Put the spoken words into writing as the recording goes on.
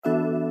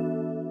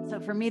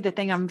for me, the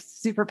thing I'm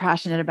super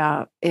passionate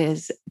about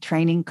is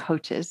training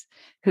coaches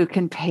who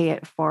can pay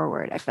it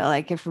forward. I feel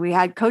like if we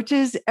had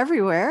coaches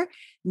everywhere,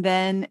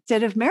 then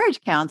instead of marriage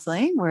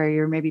counseling, where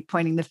you're maybe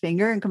pointing the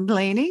finger and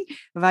complaining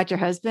about your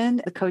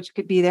husband, the coach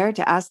could be there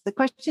to ask the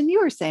question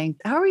you were saying,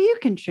 how are you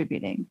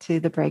contributing to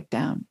the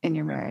breakdown in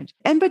your marriage?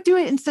 But do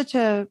it in such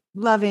a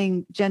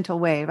loving, gentle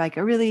way. Like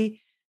we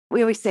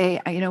always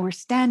say, we're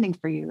standing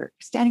for you,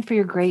 standing for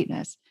your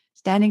greatness,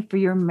 standing for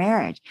your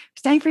marriage,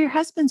 standing for your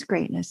husband's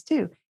greatness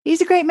too.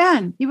 He's a great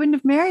man. You wouldn't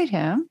have married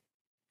him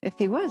if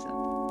he wasn't.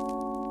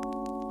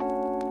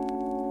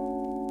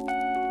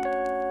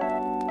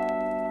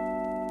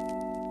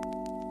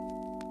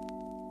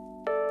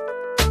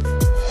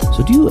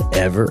 So do you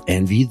ever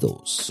envy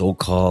those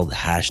so-called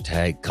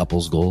hashtag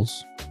couples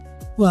goals?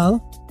 Well,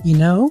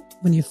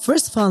 when you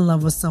first fall in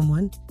love with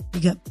someone, you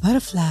get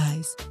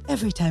butterflies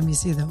every time you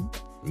see them.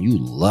 You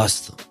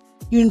lust them.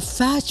 You're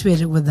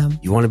infatuated with them.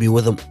 You want to be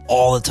with them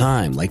all the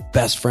time, like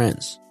best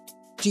friends.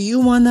 Do you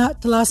want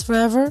that to last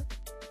forever?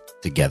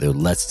 Together,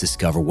 let's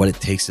discover what it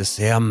takes to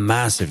say a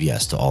massive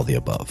yes to all the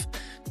above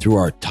through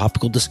our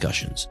topical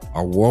discussions,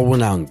 our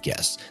world-renowned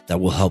guests that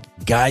will help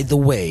guide the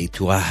way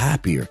to a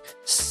happier,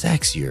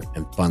 sexier,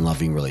 and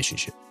fun-loving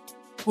relationship.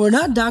 We're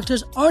not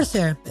doctors or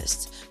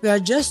therapists. We are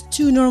just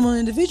two normal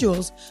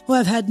individuals who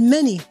have had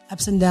many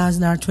ups and downs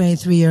in our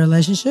 23-year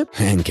relationship.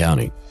 And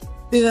counting.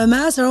 We've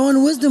amassed our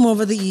own wisdom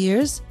over the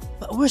years,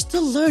 but we're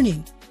still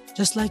learning,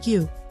 just like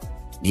you.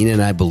 Nina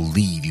and I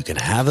believe you can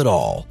have it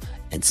all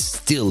and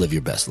still live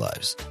your best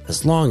lives,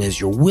 as long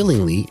as you're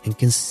willingly and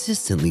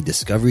consistently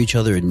discover each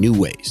other in new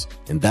ways.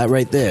 And that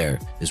right there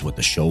is what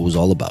the show is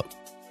all about.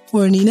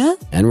 We're Nina.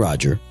 And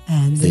Roger.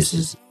 And this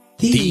is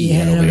the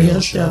Head Over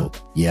Heels Show.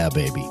 Yeah,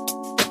 baby.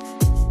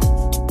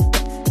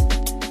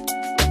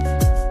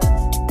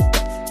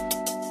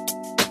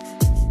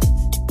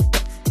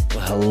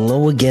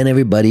 Hello again,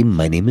 everybody.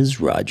 My name is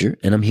Roger,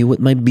 and I'm here with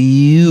my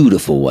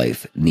beautiful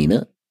wife,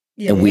 Nina.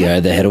 Yeah. And we are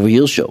the Head Over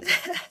Heels Show.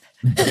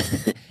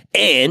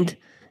 And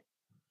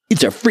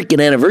it's our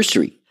freaking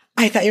anniversary.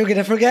 I thought you were going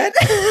to forget.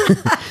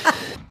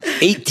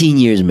 18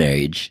 years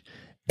marriage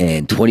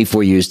and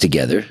 24 years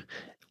together.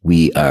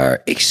 We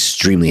are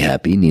extremely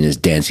happy. Nina's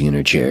dancing in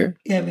her chair.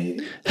 Yeah,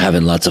 baby.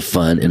 Having lots of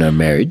fun in our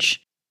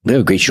marriage. We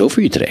have a great show for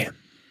you today.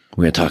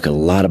 We're going to talk a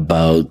lot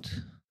about...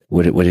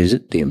 What is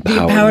it? The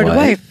Empowered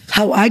Wife.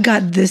 How I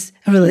got this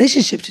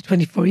relationship to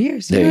 24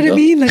 years. You there know what I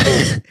mean?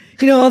 Like,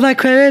 all that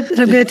credit that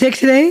I'm going to take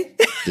today.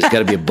 There's got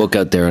to be a book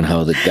out there on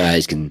how the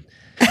guys can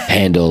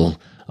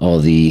handle all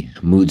the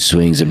mood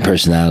swings and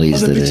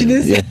personalities. All the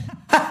bitchiness.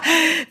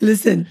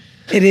 Listen,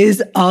 it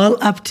is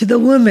all up to the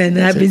woman.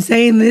 I've been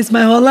saying this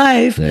my whole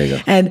life. There you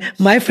go. And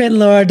my friend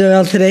Laura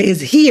Doyle today is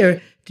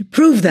here to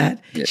prove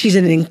that. Yeah. She's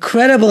an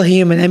incredible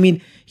human. I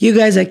mean, you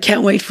guys, I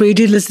can't wait for you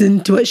to listen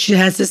to what she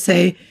has to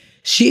say.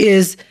 She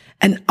is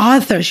an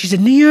author. She's a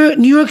New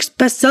York's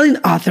best-selling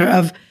author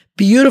of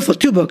beautiful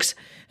 2 books.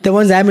 The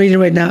ones I'm reading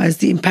right now is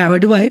The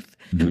Empowered Wife.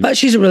 Mm-hmm. But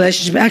she's a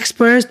relationship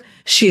expert.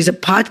 She's a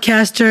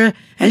podcaster.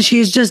 And she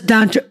is just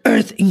down to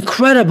earth,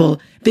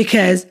 incredible.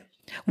 Because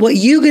what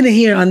you're going to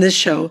hear on this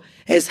show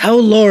is how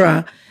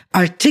Laura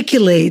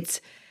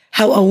articulates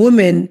how a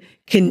woman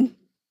can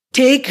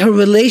take her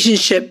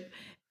relationship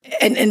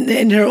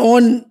and her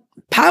own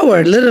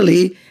power,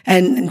 literally,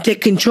 and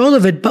take control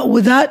of it, but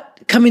without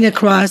coming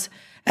across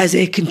as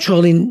a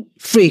controlling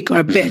freak or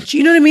a bitch.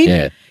 You know what I mean?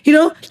 Yeah.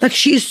 Like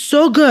she is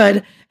so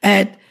good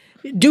at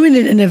doing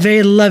it in a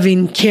very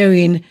loving,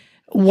 caring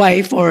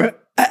wife or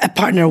a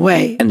partner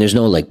way. And there's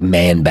no like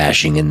man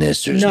bashing in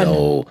this. There's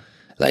no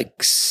like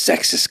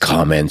sexist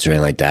comments or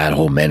anything like that.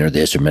 Whole men are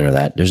this or men are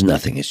that. There's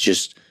nothing. It's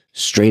just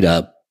straight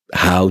up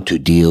how to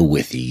deal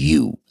with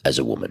you as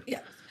a woman. Yeah.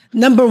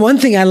 Number one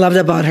thing I loved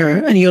about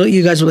her, and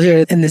you guys will hear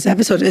it in this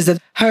episode, is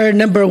that her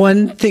number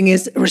one thing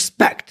is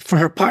respect for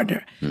her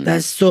partner.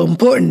 That's so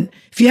important.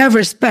 If you have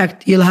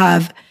respect, you'll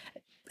have,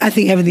 I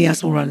think everything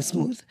else will run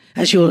smooth.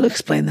 And she will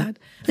explain that.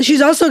 And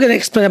she's also going to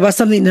explain about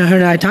something that her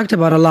and I talked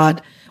about a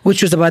lot,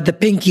 which was about the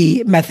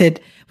pinky method.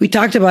 We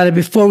talked about it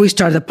before we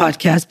started the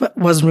podcast, but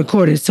wasn't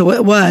recorded. So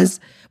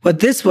what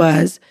this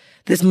was,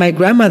 my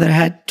grandmother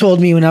had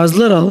told me when I was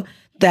little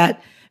that,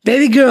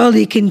 baby girl,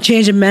 you can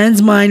change a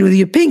man's mind with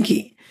your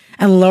pinky.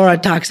 And Laura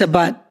talks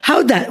about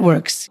how that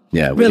works.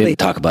 Yeah, we didn't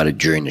talk about it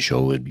during the show.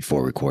 It was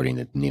before recording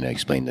that Nina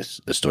explained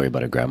the story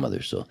about her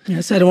grandmother. So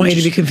I don't want you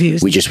to be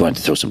confused. We just wanted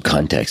to throw some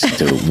context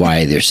to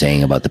why they're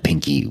saying about the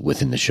pinky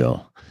within the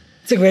show.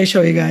 It's a great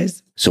show, you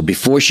guys. So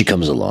before she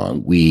comes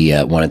along, we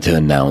wanted to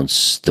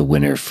announce the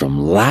winner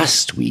from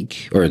last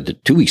week, or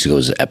 2 weeks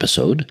ago's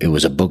episode. It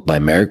was a book by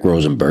Merrick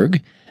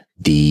Rosenberg,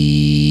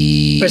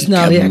 The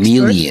Personality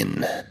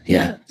Chameleon. Expert.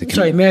 Yeah.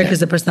 Merrick is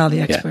the personality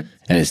expert. Yeah.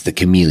 And it's The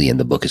Chameleon.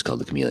 The book is called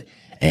The Chameleon.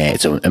 And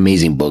it's an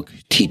amazing book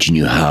teaching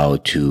you how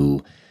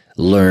to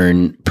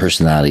learn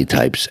personality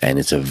types. And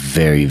it's a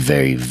very,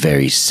 very,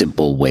 very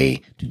simple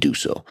way to do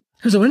so.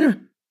 Who's the winner?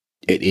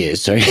 It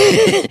is, sorry.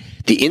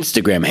 The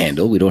Instagram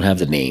handle, we don't have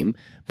the name,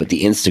 but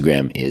the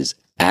Instagram is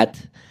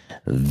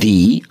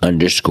 @the_tiny_d.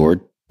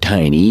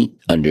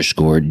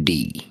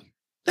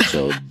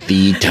 So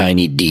the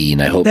Tiny D.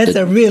 And I hope that's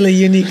a really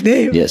unique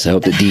name. Yes, I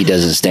hope the D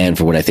doesn't stand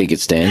for what I think it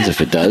stands. If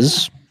it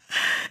does,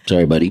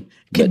 sorry, buddy.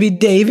 Could be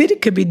David,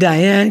 it could be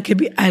Diane, could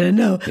be, I don't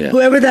know. Yeah.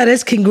 Whoever that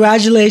is,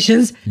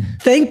 congratulations.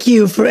 Thank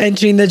you for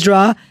entering the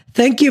draw.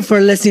 Thank you for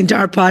listening to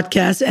our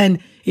podcast and,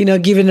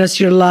 giving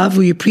us your love.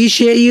 We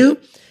appreciate you.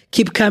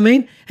 Keep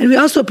coming. And we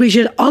also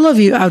appreciate all of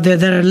you out there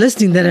that are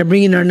listening, that are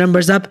bringing our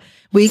numbers up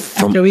week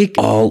after week.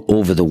 All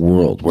over the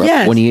world. We're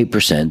up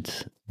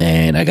 28%.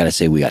 And I got to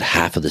say, we got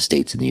half of the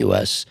states in the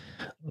U.S.,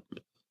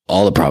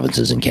 all the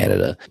provinces in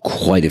Canada,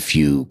 quite a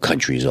few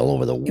countries all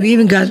over the world. We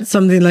even got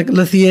something like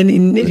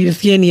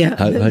Lithuania.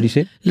 How do you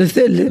say it?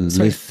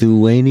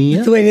 Lithuania.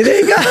 Lithuania, there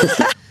you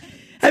go.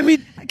 I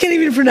mean, I can't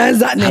even pronounce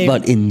that name. How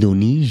about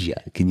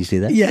Indonesia? Can you say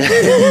that? Yeah,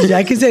 Indonesia,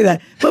 I can say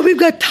that. But we've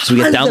got tons So we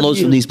get downloads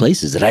from these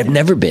places that I've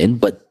never been,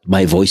 but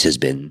my voice has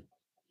been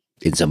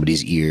in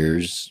somebody's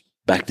ears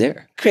back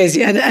there.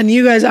 Crazy. And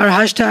you guys, our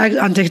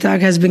hashtag on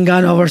TikTok has been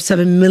gone over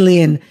 7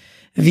 million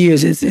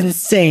views. It's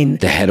insane.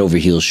 The Head Over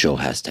Heels Show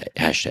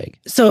hashtag.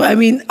 So, I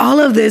mean, all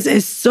of this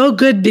is so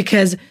good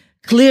because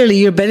clearly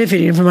you're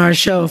benefiting from our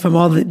show, from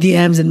all the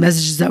DMs and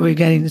messages that we're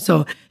getting.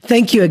 So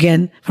thank you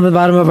again from the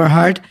bottom of our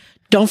heart.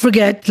 Don't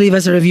forget to leave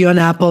us a review on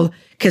Apple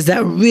because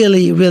that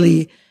really,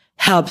 really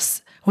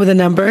helps with the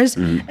numbers.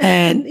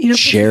 And,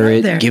 share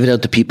it, give it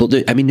out to people.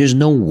 I mean, there's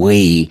no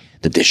way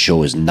that this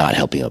show is not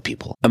helping out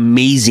people.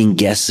 Amazing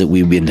guests that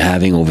we've been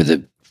having over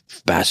the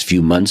past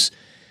few months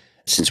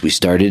since we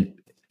started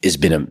has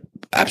been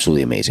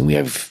absolutely amazing. We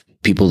have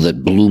people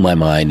that blew my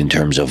mind in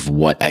terms of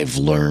what I've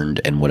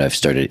learned and what I've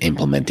started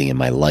implementing in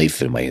my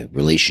life and my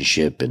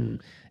relationship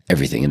and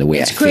everything in the way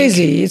it's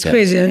crazy. It's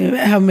crazy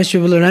how much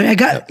people learn. I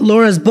got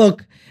Laura's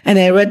book and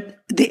I read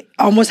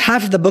almost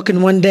half of the book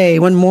in one day,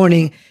 one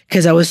morning,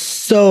 because I was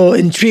so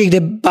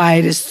intrigued by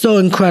it. It's so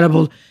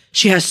incredible.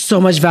 She has so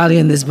much value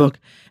in this book.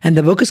 And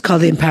the book is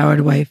called The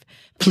Empowered Wife.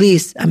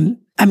 Please, I'm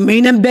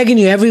begging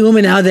you, every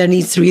woman out there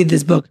needs to read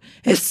this book.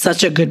 It's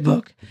such a good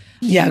book.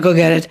 Yeah, go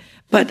get it.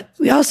 But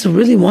we also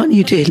really want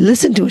you to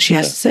listen to what she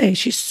has to say.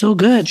 She's so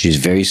good. She's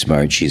very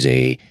smart. She's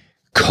a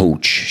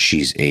coach.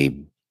 She's a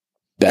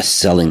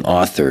best-selling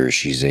author.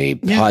 She's a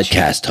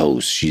podcast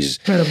host. She's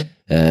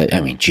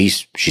incredible.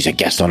 She's a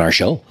guest on our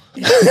show.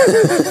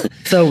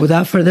 So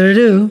without further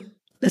ado,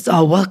 let's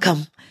all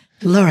welcome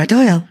Laura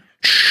Doyle.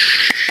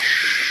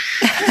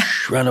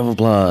 Round of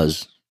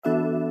applause.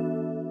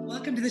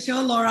 Welcome to the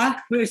show,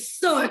 Laura. We're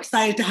so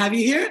excited to have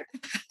you here.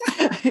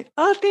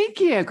 Oh, thank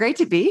you. Great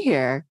to be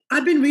here.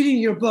 I've been reading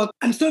your book.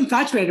 I'm so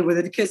infatuated with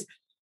it because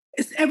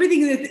it's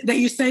everything that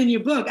you say in your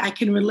book I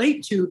can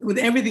relate to with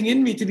everything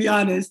in me, to be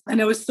honest.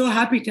 And I was so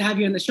happy to have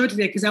you on the show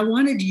today because I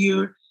wanted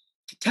you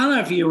to tell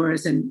our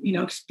viewers and,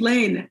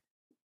 explain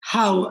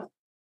how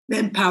the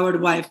empowered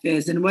wife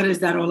is and what is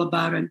that all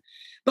about.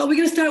 But we're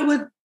going to start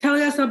with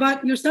telling us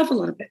about yourself a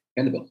little bit.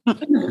 And the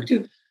book.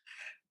 Too.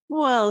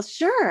 Well,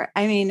 sure.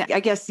 I mean, I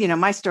guess,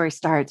 my story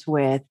starts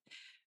with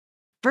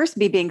first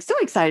me being so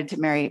excited to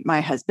marry my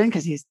husband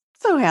because he's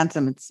so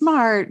handsome and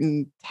smart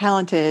and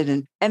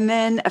talented. And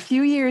then a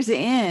few years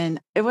in,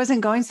 it wasn't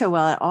going so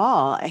well at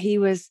all. He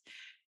was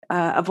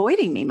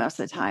avoiding me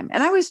most of the time.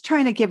 And I was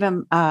trying to give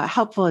him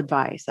helpful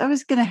advice. I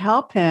was going to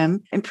help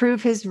him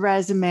improve his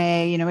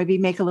resume, maybe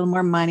make a little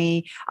more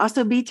money,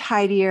 also be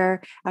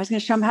tidier. I was going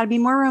to show him how to be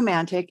more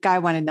romantic. Guy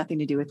wanted nothing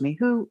to do with me.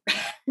 Who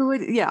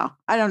would,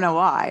 I don't know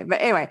why.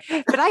 But anyway,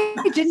 but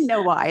I didn't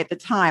know why at the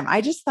time.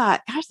 I just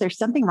thought, gosh, there's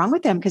something wrong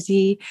with him because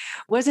he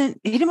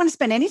didn't want to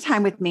spend any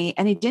time with me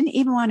and he didn't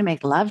even want to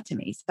make love to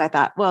me. So I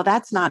thought, well,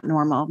 that's not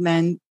normal.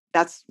 Men,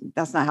 that's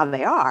not how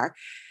they are.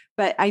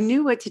 But I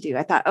knew what to do.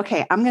 I thought,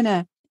 okay, I'm going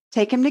to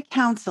take him to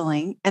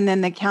counseling and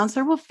then the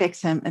counselor will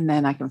fix him and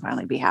then I can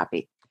finally be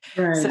happy.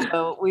 Right.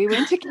 So we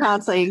went to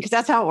counseling because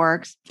that's how it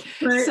works.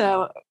 Right.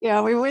 So,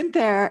 we went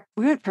there.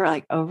 We went for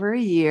like over a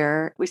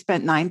year. We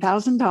spent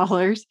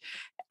 $9,000,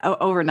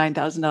 over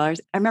 $9,000.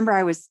 I remember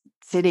I was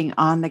sitting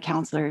on the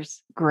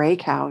counselor's gray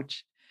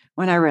couch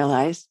when I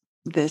realized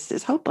this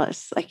is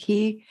hopeless. Like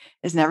he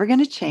is never going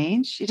to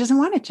change. He doesn't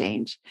want to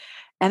change.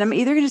 And I'm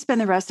either going to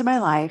spend the rest of my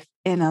life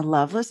in a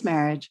loveless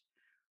marriage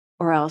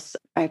or else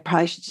I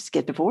probably should just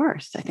get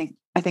divorced. I think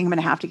I'm going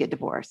to have to get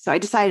divorced. So I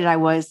decided I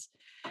was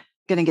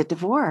going to get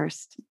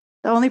divorced.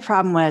 The only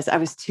problem was I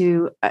was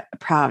too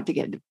proud to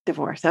get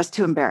divorced. I was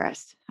too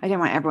embarrassed. I didn't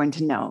want everyone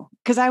to know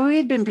because we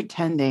had been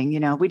pretending,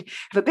 we'd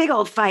have a big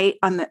old fight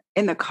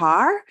in the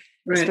car,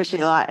 right. Especially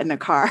a lot in the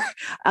car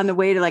on the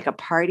way to like a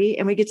party.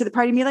 And we get to the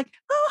party and be like,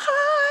 oh,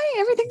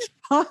 hi, everything's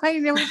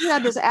fine. And we just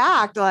had this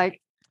act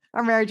like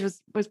our marriage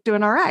was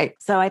doing all right.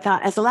 So I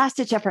thought as a last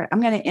ditch effort,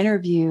 I'm going to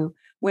interview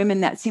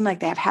women that seem like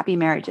they have happy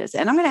marriages.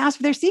 And I'm going to ask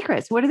for their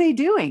secrets. What are they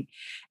doing?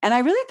 And I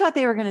really thought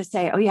they were going to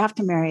say, oh, you have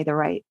to marry the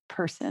right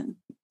person.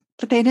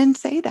 But they didn't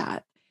say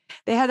that.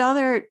 They had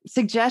other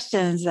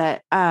suggestions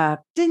that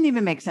didn't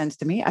even make sense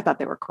to me. I thought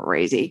they were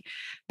crazy.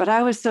 But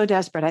I was so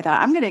desperate. I thought,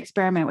 I'm going to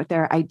experiment with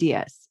their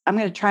ideas. I'm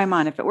going to try them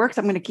on. If it works,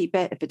 I'm going to keep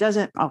it. If it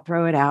doesn't, I'll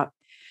throw it out.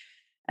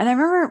 And I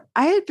remember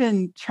I had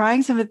been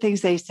trying some of the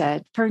things they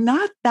said for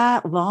not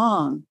that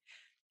long.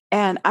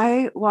 And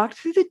I walked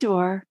through the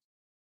door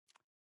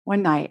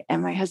one night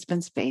and my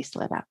husband's face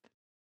lit up.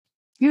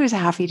 He was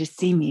happy to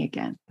see me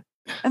again.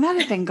 And that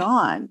had been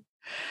gone.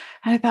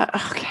 And I thought,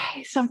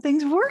 okay,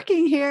 something's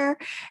working here.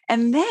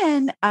 And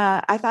then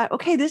I thought,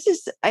 okay,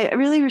 it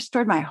really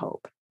restored my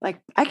hope. Like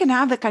I can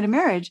have the kind of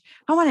marriage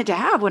I wanted to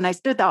have when I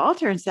stood at the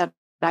altar and said,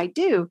 I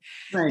do,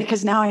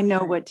 because now I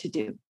know what to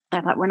do.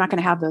 I thought we're not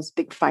going to have those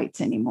big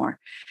fights anymore.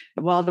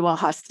 Wall-to-wall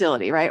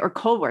hostility, right? Or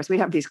Cold Wars. We'd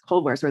have these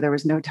Cold Wars where there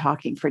was no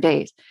talking for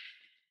days.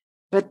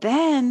 But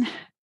then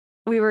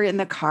we were in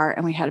the car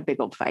and we had a big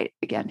old fight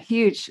again,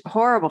 huge,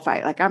 horrible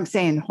fight. Like I'm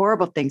saying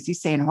horrible things.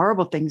 He's saying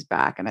horrible things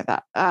back. And I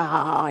thought,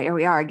 oh, here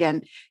we are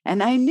again.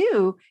 And I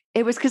knew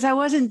it was because I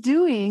wasn't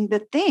doing the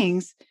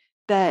things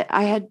that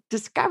I had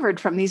discovered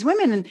from these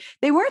women. And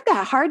they weren't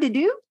that hard to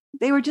do.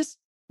 They were just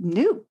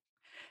new.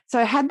 So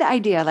I had the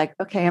idea like,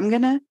 okay, I'm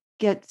going to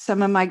get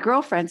some of my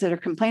girlfriends that are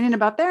complaining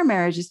about their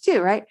marriages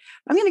too, right?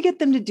 I'm going to get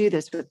them to do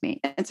this with me.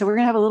 And so we're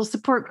going to have a little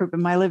support group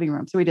in my living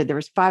room. So we did. There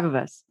was 5 of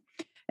us.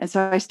 And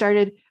so I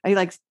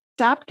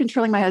stopped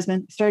controlling my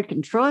husband, started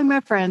controlling my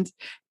friends.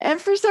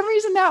 And for some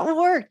reason that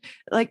worked.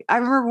 Like I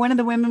remember one of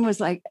the women was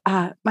like,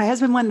 my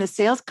husband won the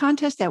sales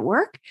contest at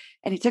work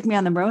and he took me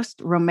on the most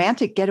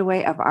romantic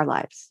getaway of our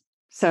lives.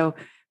 So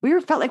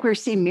felt like we were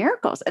seeing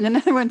miracles. And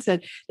another one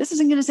said, this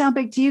isn't going to sound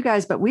big to you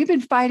guys, but we've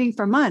been fighting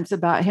for months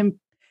about him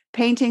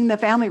painting the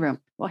family room.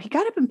 Well, he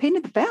got up and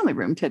painted the family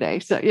room today.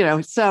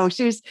 So, so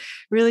she was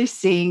really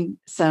seeing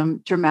some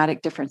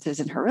dramatic differences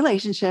in her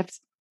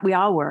relationships. We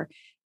all were.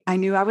 I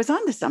knew I was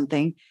onto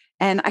something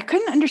and I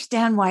couldn't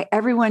understand why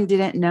everyone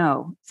didn't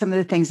know some of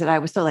the things that I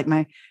was still like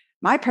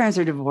my parents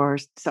are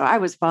divorced. So I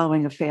was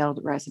following a failed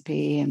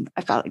recipe and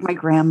I felt like my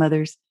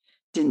grandmothers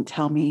didn't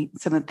tell me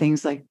some of the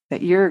things like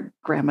that your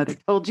grandmother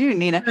told you,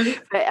 Nina.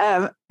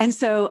 And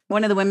so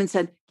one of the women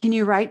said, can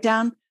you write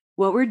down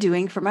what we're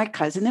doing for my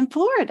cousin in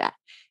Florida?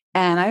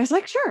 And I was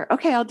like, sure.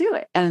 Okay, I'll do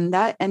it. And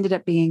that ended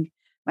up being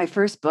my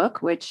first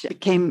book, which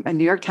became a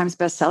New York Times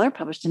bestseller,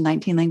 published in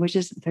 19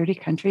 languages in 30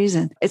 countries.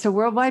 And it's a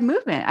worldwide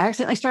movement. I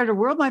accidentally started a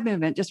worldwide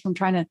movement just from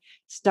trying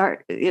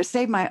to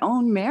save my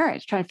own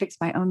marriage, trying to fix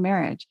my own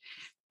marriage.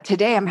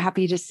 Today, I'm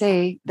happy to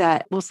say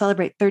that we'll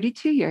celebrate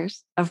 32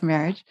 years of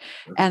marriage.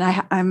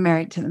 And I'm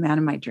married to the man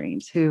of my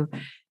dreams who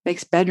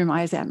makes bedroom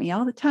eyes at me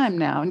all the time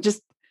now. And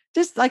just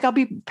like I'll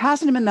be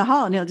passing him in the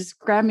hall and he'll just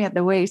grab me at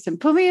the waist and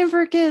pull me in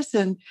for a kiss.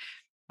 And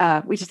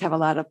we just have a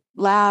lot of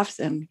laughs.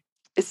 And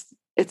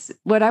it's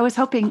what I was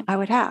hoping I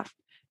would have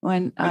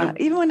when,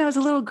 even when I was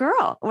a little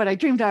girl, what I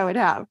dreamed I would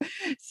have.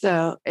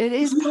 So it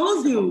is. We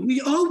all do.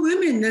 We all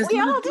women. We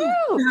all do.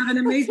 Have an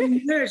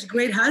amazing marriage,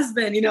 great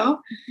husband,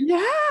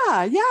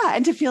 Yeah.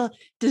 And to feel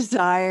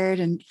desired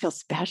and feel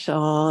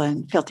special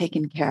and feel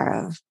taken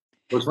care of.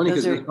 Well, it's funny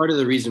because that's part of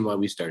the reason why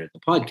we started the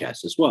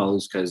podcast as well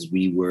is because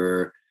we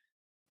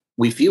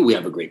feel we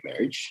have a great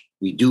marriage.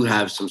 We did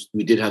have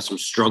some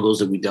struggles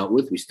that we dealt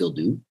with. We still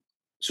do.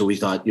 So we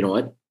thought, you know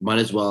what, might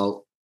as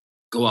well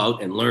go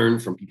out and learn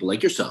from people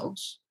like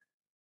yourselves.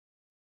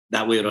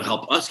 That way it'll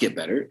help us get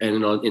better and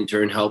it'll in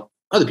turn help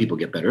other people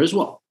get better as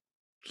well.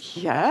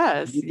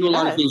 Yes. We do a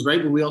lot of things right,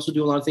 but we also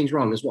do a lot of things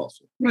wrong as well.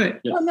 So, right.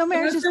 Yeah. Well, no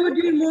marriage is we're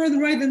doing more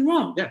right than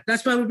wrong. Yeah.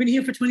 That's why we've been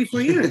here for 24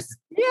 years.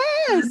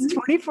 Yes.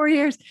 24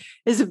 years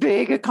is a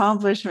big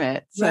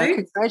accomplishment. So right?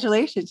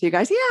 Congratulations, you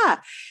guys. Yeah.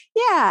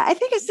 I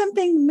think it's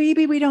something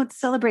maybe we don't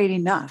celebrate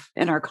enough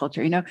in our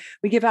culture.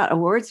 We give out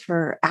awards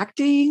for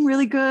acting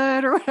really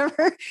good or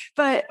whatever,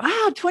 but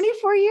wow,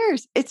 24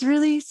 years. It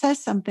really says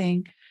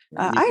something.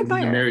 I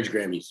admire the marriage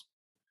Grammys.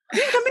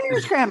 The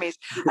marriage Grammys.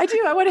 I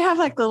do. I want to have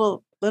like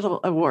little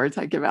awards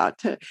I give out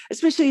to,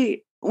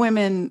 especially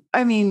women.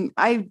 I mean,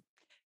 I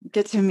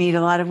get to meet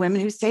a lot of women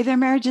who save their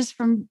marriages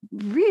from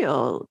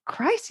real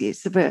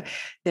crises. But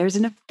there's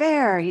an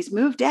affair. He's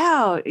moved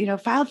out,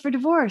 filed for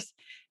divorce,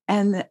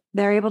 and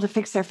they're able to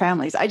fix their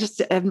families.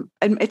 And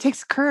it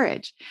takes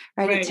courage,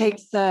 right? It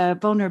takes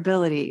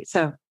vulnerability.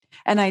 So,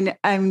 and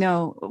I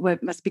know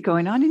what must be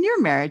going on in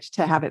your marriage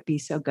to have it be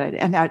so good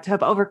and to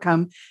have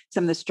overcome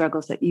some of the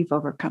struggles that you've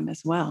overcome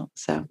as well.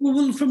 So,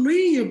 well, from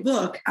reading your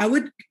book,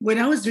 when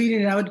I was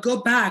reading it, I would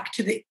go back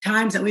to the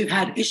times that we've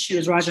had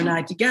issues, Roger and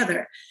I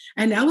together.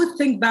 And I would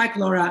think back,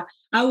 Laura,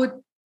 I would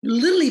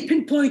literally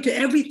pinpoint to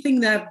everything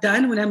that I've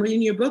done when I'm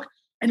reading your book.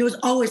 And it was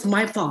always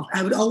my fault.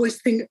 I would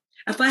always think,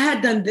 if I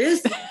had done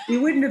this, we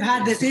wouldn't have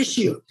had this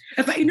issue.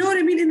 You know what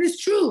I mean? And it's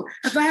true.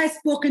 If I had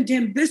spoken to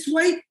him this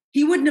way,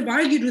 he wouldn't have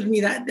argued with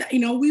me and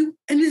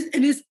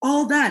it's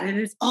all that. And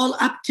it's all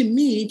up to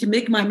me to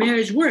make my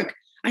marriage work.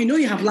 I know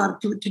you have a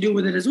lot to do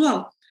with it as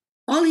well.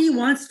 All he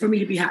wants for me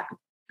to be happy.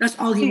 That's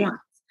all he wants.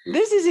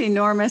 This is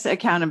enormous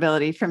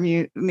accountability from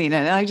you, Nina.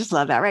 And I just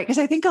love that, right? Because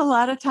I think a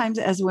lot of times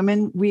as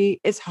women,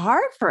 it's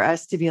hard for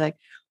us to be like,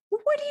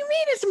 what do you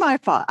mean it's my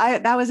fault?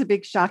 That was a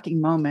big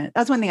shocking moment.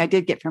 That's one thing I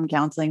did get from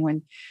counseling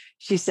when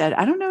she said,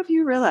 I don't know if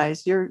you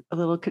realize you're a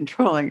little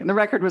controlling. And the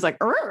record was like,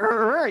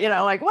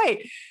 like,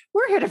 wait,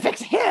 we're here to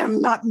fix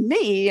him, not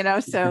me,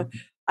 So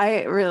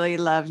I really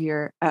love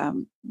your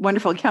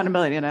wonderful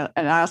accountability. And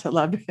I also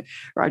love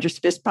Roger's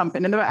fist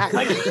pumping in the back.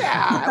 Like,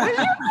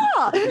 yeah,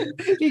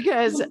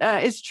 because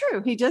it's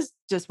true. He just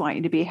want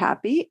you to be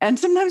happy. And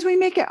sometimes we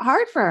make it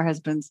hard for our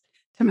husbands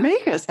to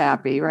make us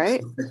happy,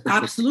 right?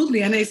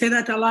 Absolutely. And I say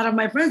that to a lot of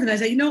my friends. And I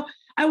say,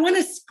 I want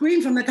to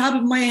scream from the top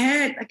of my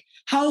head, like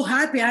how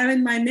happy I am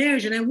in my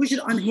marriage. And I wish it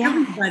on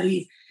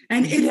everybody.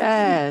 And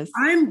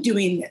I'm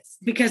doing this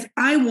because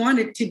I want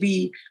it to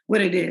be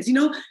what it is.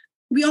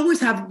 We always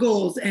have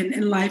goals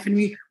in life, and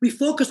we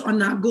focus on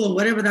that goal,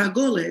 whatever that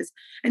goal is.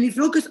 And you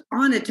focus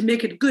on it to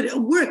make it good.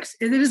 It works.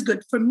 And it is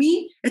good. For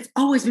me, it's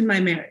always been my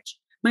marriage.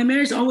 My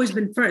marriage has always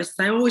been first.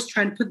 I always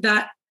try and put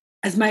that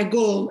as my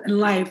goal in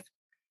life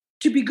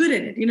to be good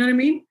at it. You know what I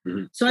mean?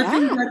 Mm-hmm. So I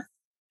think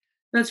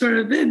that's where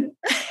I've been.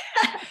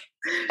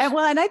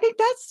 And I think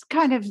that's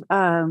kind of,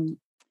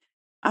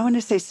 I want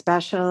to say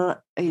special,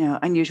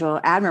 unusual,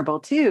 admirable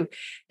too,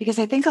 because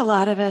I think a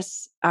lot of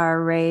us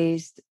are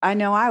raised, I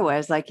know I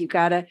was like, you've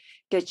got to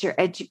get your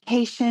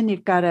education.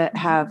 You've got to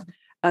have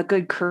a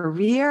good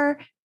career.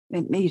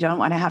 You don't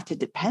want to have to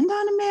depend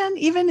on a man,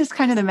 even is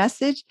kind of the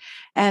message.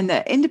 And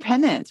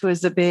independence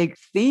was a big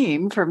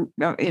theme for,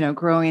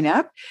 growing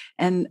up.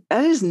 And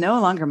that is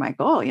no longer my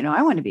goal.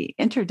 I want to be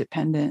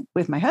interdependent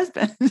with my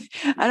husband.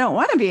 I don't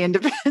want to be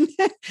independent.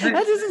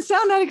 That doesn't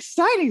sound that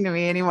exciting to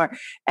me anymore.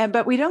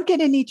 But we don't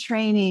get any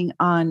training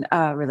on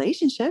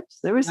relationships.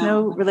 There was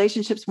no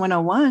relationships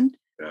 101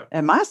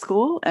 at my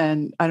school.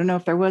 And I don't know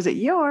if there was at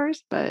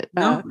yours, but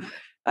I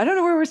don't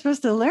know where we're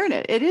supposed to learn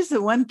it. It is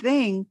the one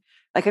thing.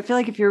 Like, I feel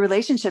like if your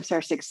relationships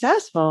are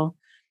successful,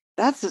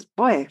 that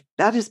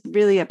is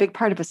really a big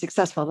part of a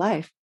successful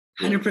life.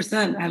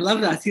 100%. I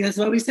love that. See, that's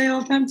what we say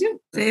all the time too.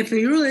 Say, if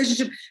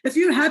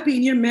you're happy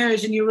in your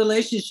marriage and your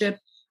relationship,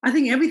 I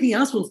think everything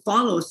else will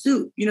follow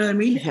suit. You know what I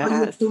mean?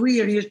 Yes. Your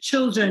career, your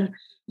children,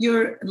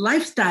 your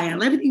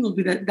lifestyle, everything will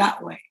be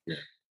that way.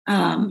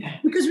 Yeah.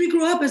 Because we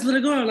grew up as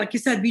little girl, like you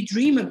said, we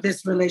dream of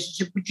this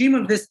relationship. We dream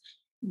of this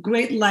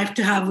great life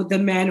to have with the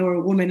man or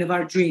a woman of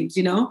our dreams,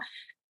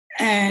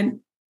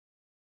 and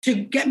to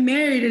get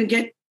married and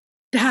get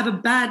to have a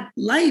bad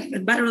life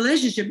and bad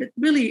relationship, it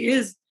really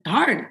is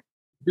hard.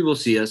 People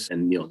see us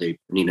and,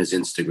 Nina's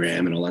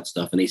Instagram and all that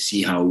stuff, and they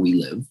see how we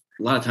live.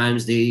 A lot of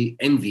times they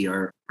envy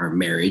our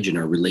marriage and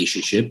our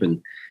relationship,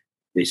 and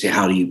they say,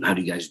 how do you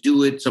guys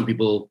do it? Some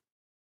people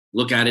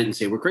look at it and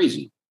say we're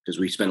crazy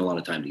because we spend a lot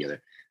of time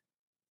together.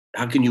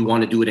 How can you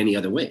want to do it any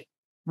other way?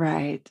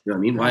 Right. You know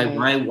what I mean?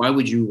 Right. Why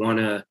would you want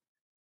to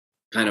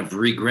kind of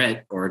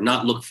regret or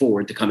not look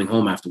forward to coming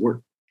home after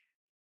work?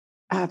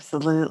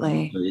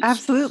 Absolutely.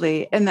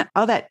 Absolutely. And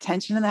all that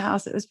tension in the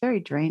house, it was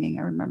very draining.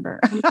 I remember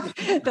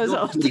those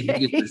old days.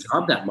 If you get the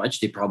job that much,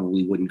 they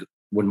probably wouldn't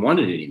want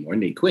it anymore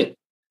and they quit.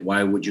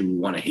 Why would you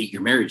want to hate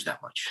your marriage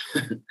that much?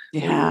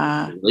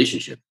 Yeah.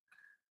 Relationship.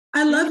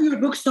 I love your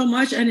book so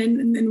much. And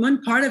in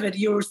one part of it,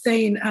 you were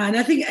saying, and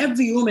I think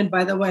every woman,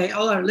 by the way,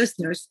 all our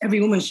listeners, every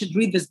woman should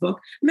read this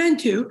book, men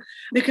too,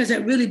 because I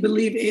really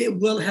believe it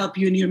will help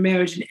you in your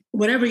marriage. And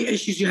whatever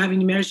issues you have in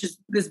your marriage,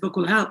 this book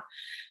will help.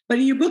 But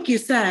in your book, you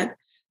said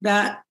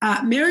that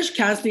marriage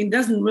counseling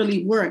doesn't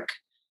really work,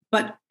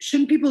 but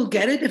shouldn't people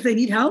get it if they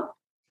need help?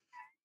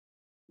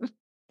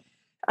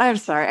 I'm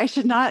sorry. I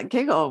should not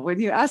giggle when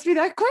you ask me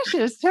that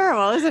question. It's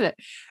terrible, isn't it?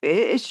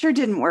 It sure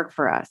didn't work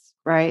for us,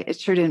 right? It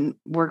sure didn't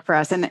work for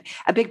us. And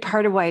a big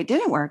part of why it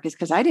didn't work is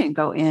because I didn't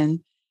go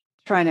in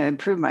trying to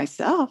improve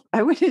myself.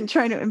 I went in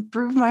trying to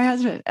improve my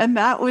husband. And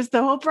that was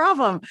the whole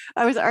problem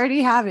I was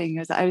already having,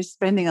 is I was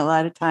spending a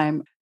lot of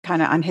time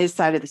kind of on his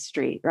side of the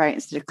street, right?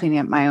 Instead of cleaning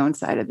up my own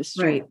side of the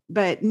street. Right.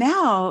 But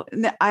now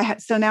I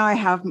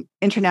have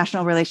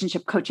international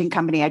relationship coaching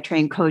company. I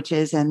train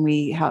coaches, and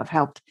we have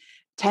helped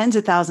tens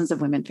of thousands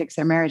of women fix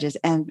their marriages.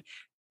 And,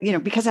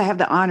 because I have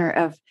the honor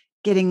of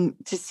getting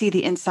to see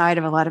the inside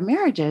of a lot of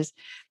marriages,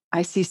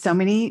 I see so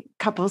many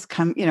couples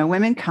come,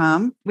 women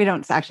come. We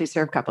don't actually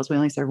serve couples. We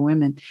only serve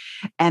women.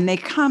 And they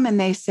come and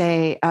they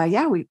say,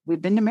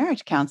 we've been to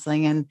marriage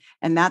counseling.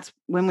 And that's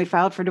when we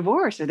filed for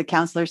divorce, or the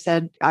counselor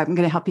said, I'm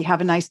going to help you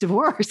have a nice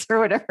divorce or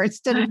whatever,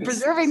 instead of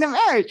preserving the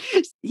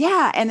marriage.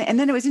 Yeah. And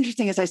then it was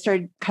interesting as I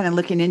started kind of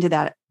looking into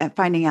that and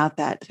finding out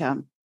that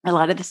a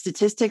lot of the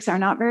statistics are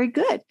not very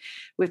good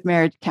with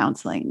marriage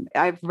counseling.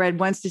 I've read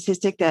one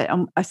statistic that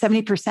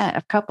 70%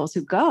 of couples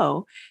who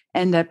go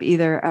end up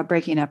either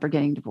breaking up or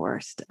getting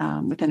divorced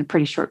within a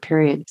pretty short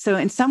period. So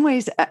in some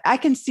ways, I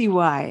can see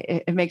why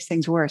it makes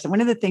things worse. And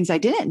one of the things I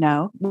didn't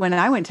know when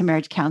I went to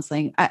marriage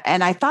counseling,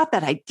 and I thought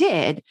that I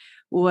did,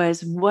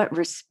 was what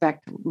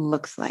respect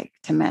looks like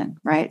to men,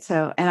 right?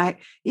 So, and I,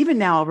 even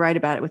now I'll write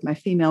about it with my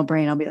female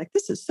brain. I'll be like,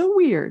 this is so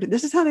weird.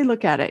 This is how they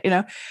look at it,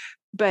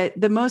 But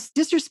the most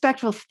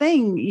disrespectful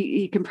thing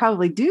you can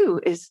probably do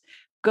is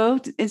go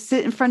and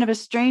sit in front of a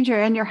stranger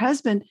and your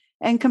husband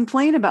and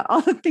complain about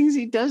all the things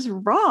he does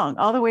wrong,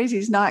 all the ways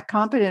he's not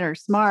competent or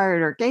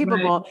smart or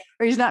capable, right,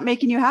 or he's not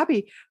making you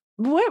happy.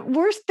 What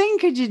worse thing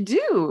could you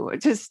do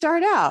to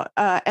start out?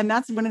 And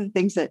that's one of the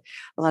things that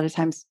a lot of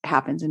times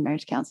happens in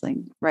marriage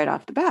counseling right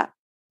off the bat.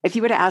 If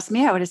you would have asked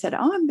me, I would have said,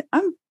 I'm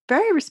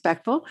very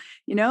respectful.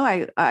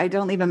 I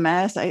don't leave a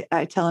mess.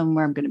 I tell him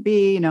where I'm going to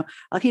be.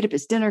 I'll heat up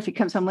his dinner if he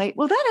comes home late.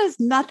 Well, that has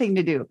nothing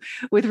to do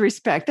with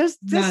respect. That's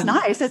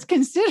nice. That's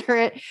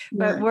considerate.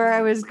 But where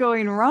I was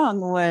going wrong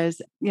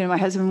was, my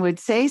husband would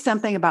say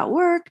something about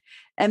work.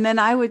 And then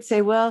I would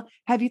say, well,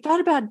 have you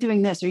thought about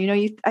doing this? Or,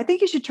 I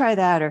think you should try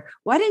that. Or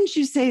why didn't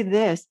you say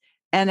this?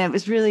 And it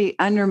was really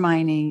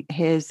undermining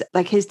his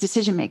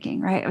decision-making,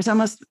 right? It was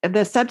almost, the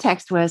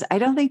subtext was, I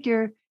don't think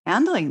you're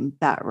handling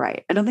that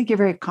right. I don't think you're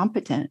very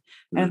competent.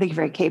 I don't think you're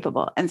very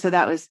capable. And so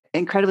that was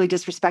incredibly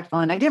disrespectful.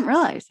 And I didn't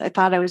realize, I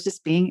thought I was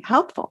just being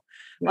helpful.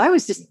 Well, I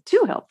was just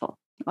too helpful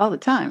all the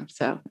time.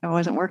 So I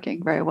wasn't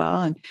working very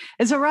well. And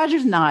so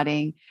Roger's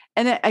nodding.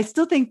 And I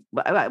still think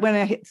when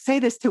I say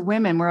this to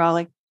women, we're all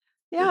like,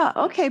 yeah,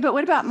 okay, but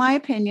what about my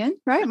opinion,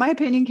 right? My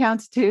opinion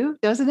counts too,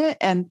 doesn't it?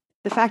 And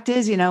the fact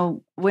is,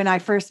 when I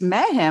first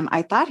met him,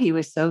 I thought he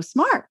was so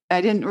smart.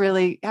 I didn't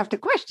really have to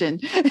question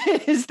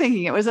his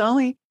thinking. It was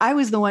I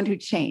was the one who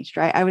changed,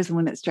 right? I was the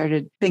one that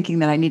started thinking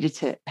that I needed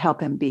to help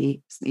him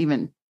be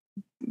even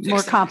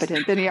more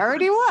competent than he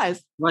already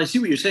was. Well, I see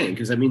what you're saying,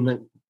 because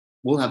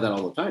we'll have that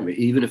all the time.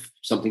 Even if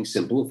something's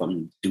simple, if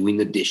I'm doing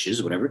the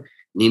dishes, whatever,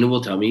 Nina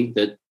will tell me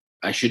that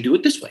I should do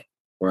it this way.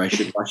 Or I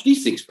should wash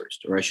these things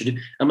first. Or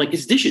I'm like,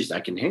 it's dishes. I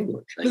can handle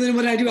it. But then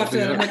what I do after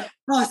that, I'm like,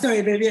 oh,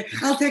 sorry, baby.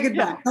 I'll take it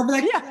back. I'll be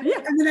like, yeah.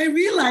 And then I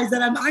realize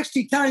that I'm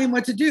actually telling him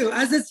what to do.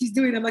 As he's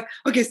doing, I'm like,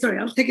 okay, sorry,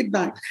 I'll take it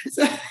back.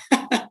 So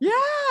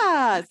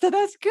yeah. So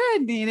that's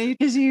good, Nina,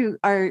 because you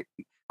are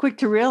quick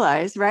to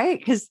realize, right?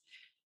 Because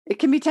it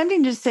can be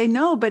tempting to say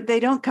no, but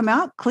they don't come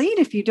out clean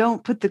if you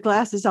don't put the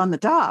glasses on the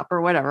top or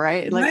whatever,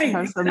 right? Like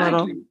have some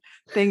little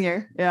thing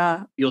here.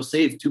 Yeah. You'll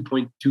save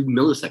 2.2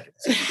 milliseconds.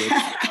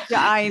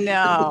 Yeah, I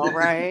know,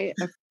 right?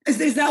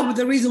 Is that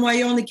the reason why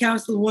you only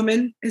counsel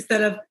women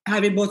instead of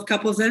having both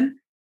couples in?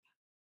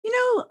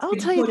 I'll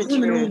tell you the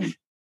truth.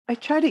 I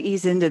try to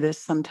ease into this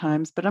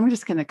sometimes, but I'm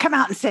just going to come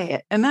out and say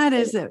it. And that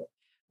is that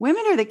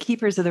women are the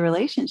keepers of the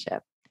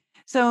relationship.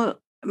 So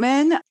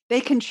men,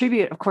 they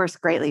contribute, of course,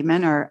 greatly.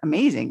 Men are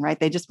amazing, right?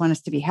 They just want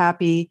us to be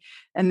happy,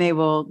 and they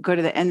will go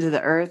to the ends of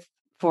the earth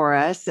for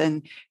us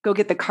and go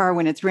get the car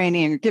when it's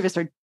raining, or give us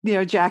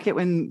our jacket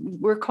when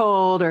we're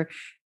cold, or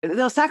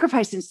they'll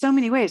sacrifice in so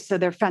many ways. So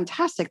they're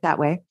fantastic that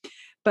way.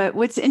 But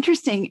what's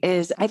interesting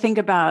is I think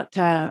about,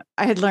 I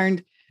had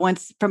learned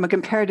once from a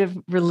comparative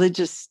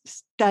religious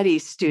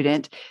studies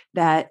student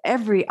that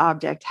every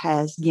object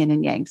has yin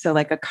and yang. So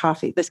like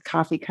this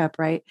coffee cup,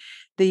 right?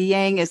 The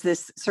yang is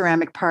this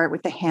ceramic part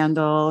with the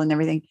handle and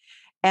everything.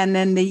 And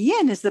then the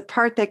yin is the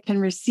part that can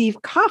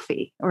receive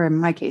coffee, or in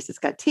my case, it's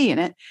got tea in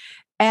it.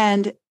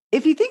 And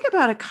if you think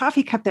about a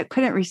coffee cup that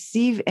couldn't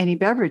receive any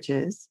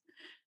beverages,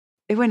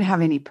 it wouldn't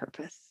have any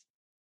purpose.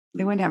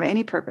 They wouldn't have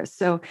any purpose.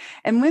 So,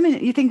 and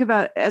women, you think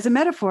about as a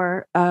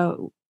metaphor,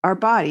 our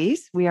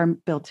bodies, we are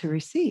built to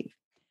receive.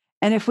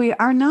 And if we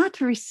are not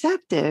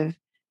receptive,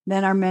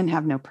 then our men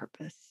have no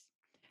purpose.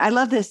 I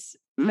love this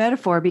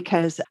metaphor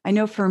because I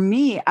know for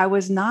me, I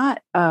was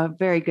not a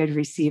very good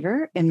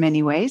receiver in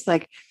many ways.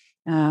 Like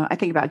I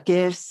think about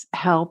gifts,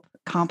 help,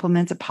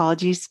 compliments,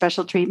 apologies,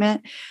 special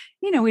treatment.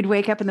 We'd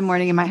wake up in the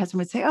morning and my husband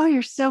would say, "Oh,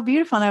 you're so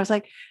beautiful." And I was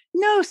like,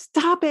 "No,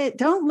 stop it.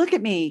 Don't look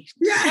at me.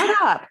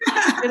 Shut up."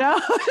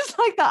 It's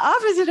like the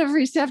opposite of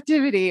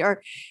receptivity.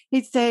 Or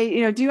he'd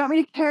say, "Do you want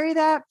me to carry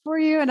that for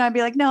you?" And I'd be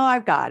like, "No,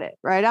 I've got it.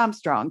 Right. I'm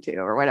strong too,"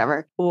 or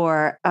whatever.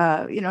 Or,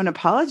 an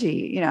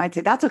apology, I'd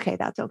say, "That's okay.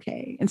 That's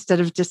okay." Instead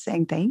of just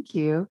saying, "Thank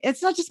you."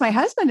 It's not just my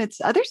husband.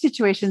 It's other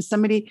situations.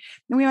 We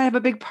might have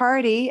a big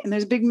party and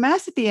there's a big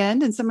mess at the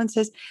end. And someone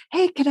says,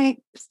 "Hey, can I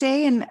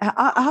stay and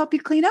I'll help you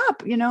clean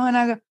up?" And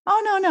I go,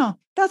 "Oh, no,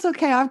 that's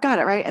okay. I've got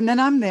it." Right. And then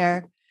I'm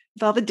there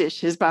with all the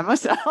dishes by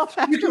myself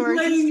afterwards. You're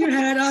laying your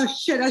head, "Oh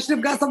shit, I should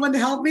have got someone to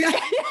help me." Yeah,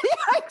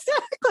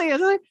 exactly.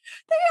 It's like,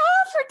 they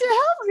offered to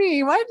help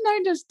me. Why didn't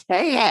I just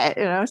take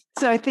it?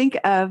 So I think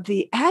of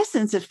the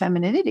essence of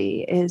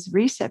femininity is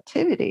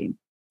receptivity.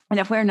 And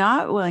if we're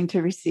not willing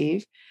to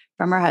receive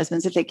from our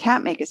husbands, if they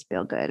can't make us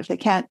feel good, if they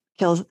can't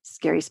kill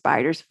scary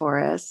spiders for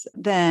us,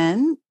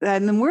 then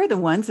we're the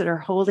ones that are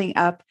holding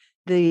up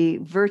the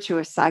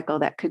virtuous cycle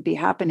that could be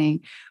happening,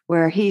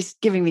 where he's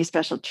giving me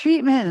special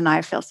treatment and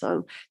I feel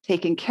so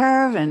taken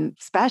care of and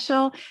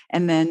special.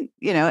 And then,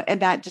 and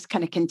that just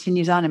kind of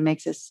continues on and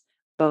makes us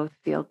both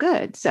feel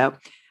good. So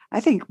I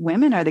think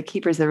women are the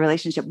keepers of the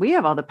relationship. We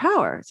have all the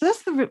power. So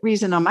that's the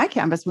reason on my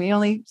campus, we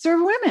only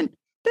serve women.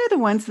 They're the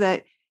ones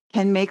that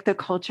can make the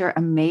culture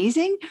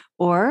amazing,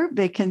 or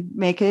they can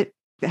make it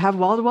have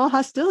wall-to-wall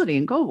hostility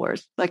and Cold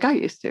Wars like I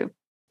used to.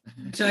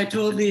 Which I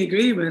totally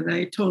agree with.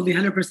 I totally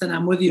 100%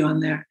 I'm with you on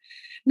there.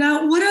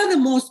 Now, what are the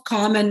most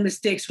common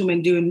mistakes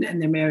women do in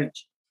their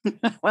marriage?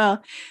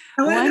 Well,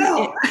 I want to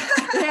know.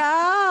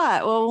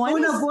 Well, I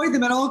want to avoid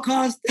them at all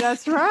costs.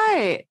 That's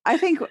right. I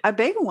think a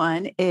big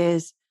one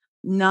is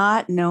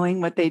not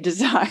knowing what they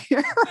desire.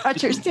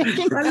 Roger's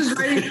taking. We're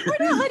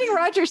not letting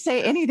Roger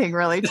say anything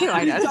really, too.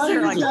 I know.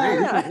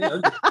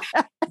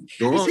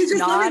 She's just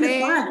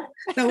nodding.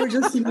 That we're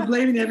just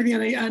blaming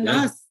everything on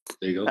us.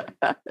 There you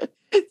go.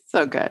 It's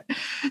so good.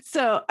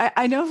 So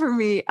I know for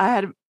me, I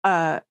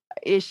had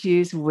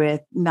issues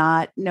with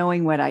not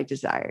knowing what I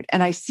desired.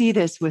 And I see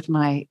this with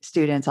my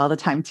students all the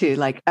time too.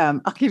 Like, I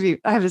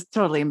have this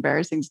totally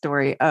embarrassing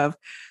story of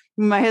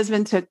my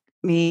husband took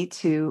me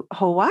to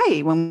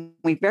Hawaii when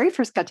we very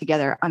first got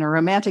together on a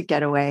romantic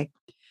getaway.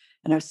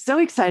 And I was so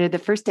excited. The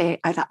first day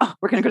I thought, oh,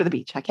 we're going to go to the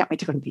beach. I can't wait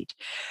to go to the beach.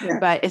 Yeah.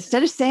 But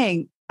instead of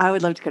saying, I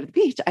would love to go to the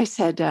beach, I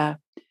said,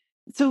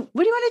 so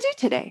what do you want to do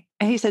today?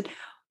 And he said,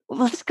 well,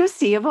 let's go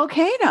see a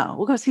volcano.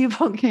 We'll go see a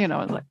volcano.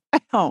 I was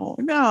like, oh,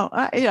 no.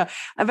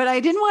 But I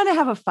didn't want to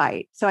have a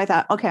fight. So I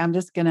thought, okay, I'm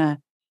just going to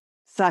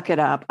suck it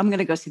up. I'm going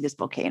to go see this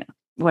volcano.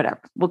 Whatever.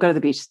 We'll go to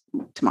the beach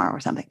tomorrow or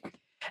something.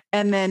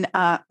 And then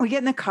we get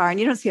in the car and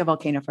you don't see a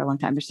volcano for a long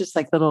time. There's just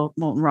like little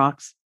molten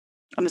rocks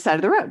on the side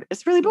of the road.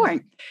 It's really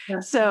boring. Yeah.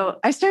 So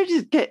I started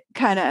to get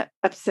kind of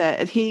upset.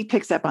 And he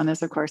picks up on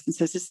this, of course, and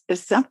says,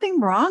 is something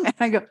wrong? And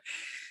I go,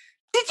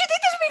 did you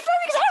think this would be fun?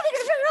 Because I don't think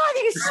it's fun at all. I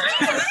think it's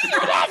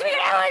stupid.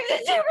 I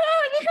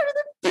want to go to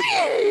the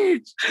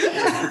beach.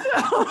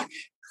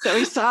 So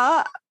we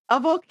saw a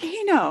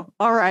volcano.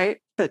 All right.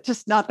 But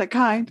just not the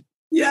kind.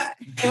 Yeah.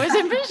 It was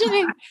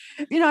envisioning.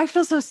 I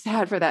feel so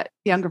sad for that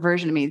younger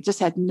version of me. Just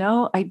had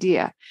no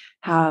idea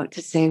how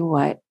to say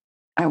what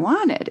I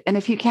wanted. And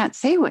if you can't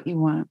say what you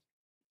want,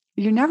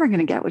 you're never going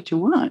to get what you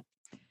want.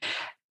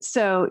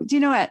 So do you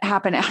know what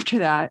happened after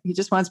that? He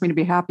just wants me to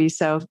be happy.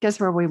 So guess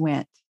where we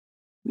went?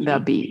 The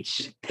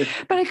beach.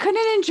 But I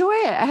couldn't enjoy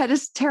it. I had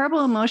this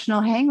terrible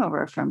emotional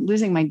hangover from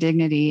losing my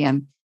dignity.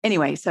 And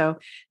anyway, and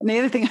the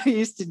other thing I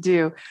used to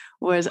do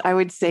was I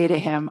would say to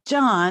him,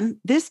 John,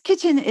 this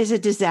kitchen is a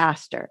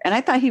disaster. And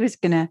I thought he was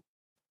going to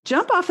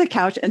jump off the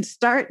couch and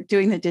start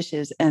doing the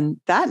dishes. And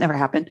that never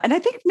happened. And I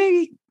think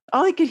maybe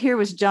all I could hear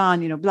was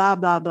John, blah,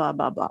 blah, blah,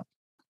 blah, blah.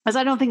 Because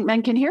I don't think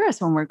men can hear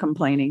us when we're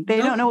complaining. They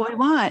don't know what we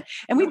want.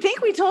 And we think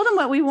we told them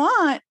what we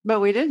want, but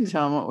we didn't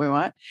tell them what we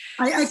want.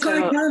 I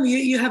couldn't tell them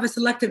you have a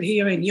selective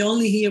hearing. You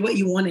only hear what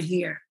you want to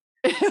hear.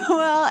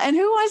 Well, and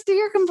who wants to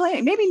hear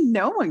complaining? Maybe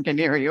no one can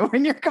hear you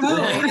when you're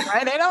complaining,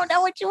 right? They don't know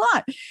what you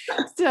want.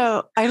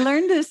 So I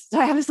learned this.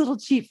 I have this little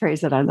cheat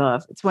phrase that I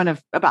love. It's one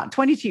of about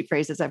 20 cheat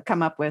phrases I've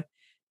come up with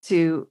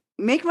to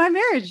make my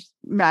marriage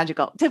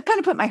magical, to kind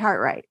of put my heart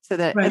right. So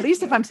that at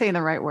least if I'm saying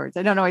the right words,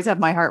 I don't always have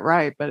my heart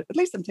right, but at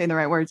least I'm saying the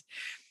right words.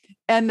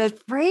 And the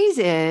phrase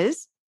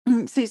is,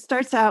 so it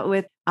starts out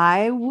with,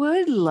 I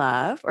would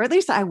love, or at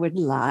least I would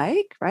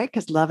like, right?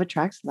 Because love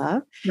attracts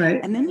love. Right.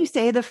 And then you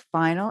say the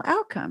final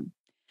outcome.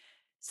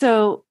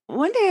 So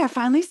one day I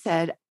finally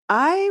said,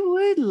 I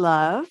would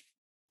love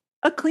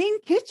a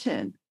clean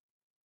kitchen.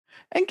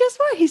 And guess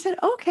what? He said,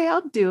 okay,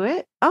 I'll do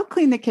it. I'll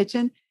clean the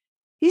kitchen.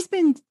 He's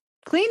been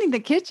cleaning the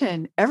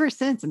kitchen ever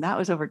since. And that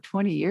was over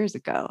 20 years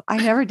ago. I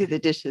never do the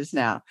dishes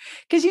now.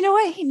 Because you know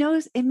what? He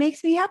knows it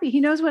makes me happy.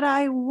 He knows what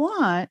I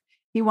want.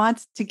 He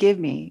wants to give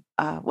me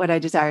what I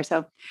desire.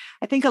 So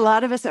I think a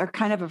lot of us are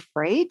kind of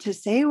afraid to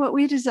say what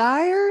we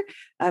desire.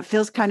 It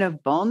feels kind of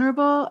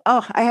vulnerable.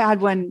 Oh, I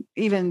had one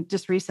even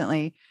just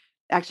recently.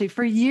 Actually,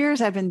 for years,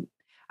 I've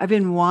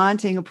been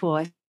wanting a pool.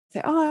 I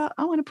say, oh,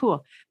 I want a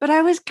pool. But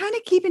I was kind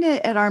of keeping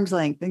it at arm's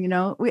length. And,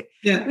 we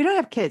don't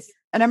have kids.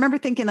 And I remember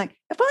thinking, like,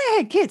 if only I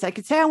had kids, I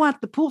could say I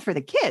want the pool for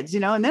the kids,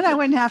 and then I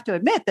wouldn't have to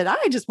admit that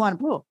I just want a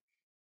pool.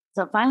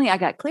 So finally I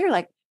got clear,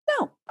 like,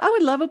 no, I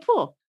would love a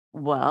pool.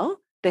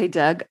 Well, they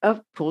dug a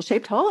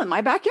pool-shaped hole in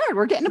my backyard.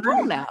 We're getting a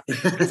pool now.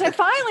 Because I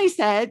finally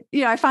said,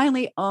 I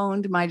finally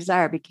owned my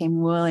desire, became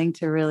willing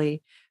to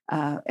really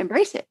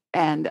embrace it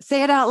and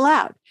say it out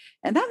loud.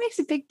 And that makes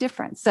a big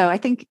difference. So I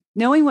think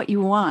knowing what you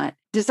want,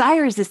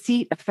 desire is the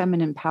seat of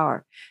feminine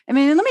power. I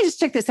mean, and let me just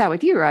check this out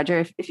with you,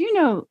 Roger. If you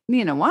know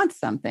Nina wants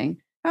something,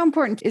 how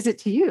important is it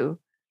to you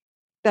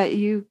that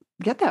you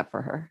get that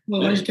for her?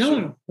 Well, I just tell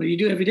her what you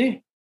do every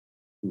day.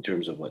 In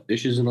terms of what,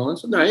 dishes and all that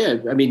stuff? No, yeah.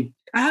 I mean,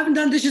 I haven't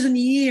done dishes in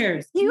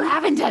years. You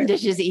haven't done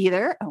dishes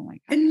either? Oh my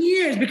God. In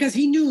years, because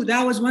he knew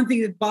that was one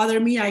thing that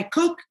bothered me. I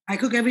cook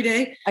every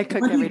day. I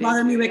cook every day. It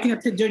bothered me waking up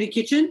to a dirty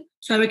kitchen.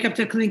 So I wake up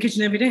to a clean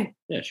kitchen every day.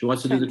 Yeah, she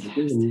wants to do the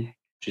cooking and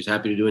she's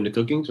happy to doing the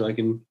cooking so I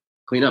can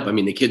clean up. I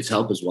mean, the kids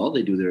help as well.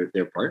 They do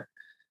their part.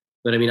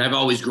 But I mean, I've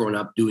always grown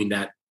up doing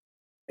that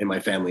in my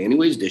family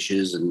anyways,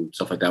 dishes and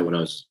stuff like that when I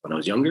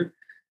was younger.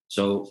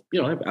 So,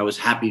 I was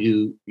happy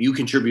to, you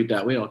contribute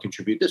that way, I'll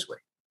contribute this way.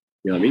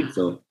 You know what I mean?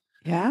 So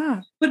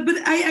yeah. But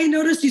I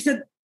noticed you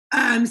said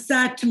I'm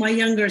sad to my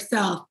younger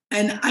self.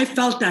 And I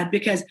felt that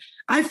because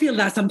I feel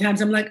that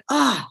sometimes. I'm like,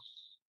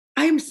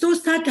 I'm so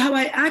sad to how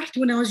I act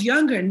when I was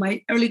younger, in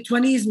my early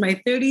 20s, my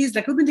 30s.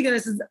 Like we've been together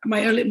since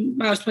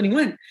I was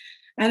 21.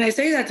 And I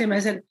say that to him, I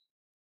said,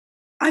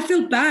 I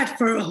feel bad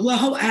for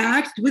how I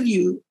acted with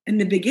you in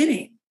the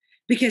beginning,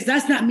 because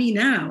that's not me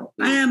now.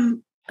 I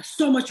am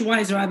so much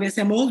wiser,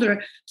 obviously. I'm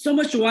older, so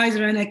much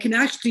wiser, and I can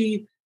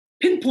actually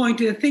pinpoint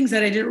to the things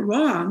that I did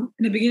wrong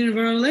in the beginning of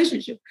our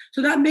relationship.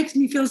 So that makes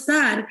me feel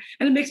sad.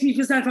 And it makes me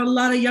feel sad for a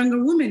lot of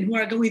younger women who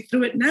are going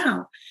through it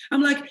now.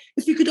 I'm like,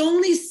 if you could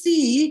only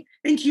see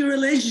into your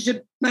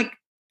relationship, like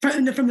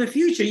from the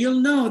future,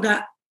 you'll know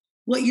that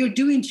what you're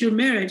doing to your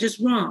marriage is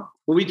wrong.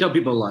 Well, we tell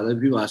people a lot.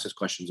 People ask us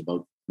questions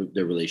about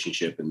their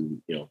relationship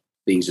and,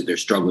 things that they're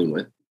struggling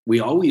with.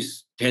 We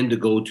always tend to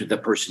go to the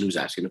person who's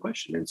asking the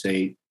question and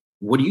say,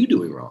 what are you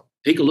doing wrong?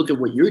 Take a look at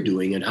what you're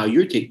doing and how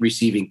you're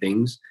receiving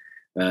things,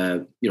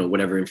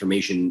 whatever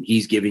information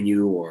he's giving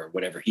you or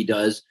whatever he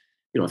does.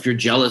 If you're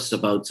jealous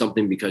about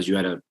something because you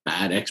had a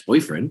bad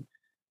ex-boyfriend,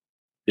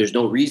 there's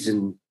no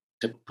reason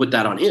to put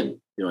that on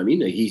him. You know what I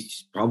mean?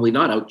 He's probably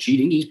not out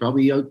cheating. He's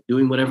probably out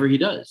doing whatever he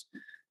does,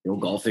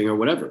 golfing or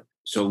whatever.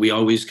 So we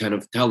always kind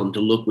of tell them to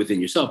look within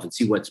yourself and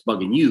see what's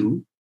bugging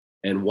you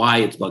and why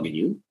it's bugging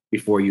you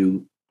before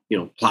you,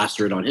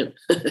 plaster it on him.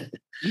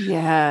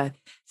 Yeah.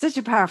 Such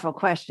a powerful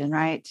question,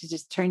 right? To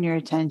just turn your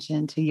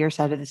attention to your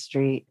side of the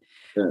street.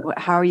 Yeah.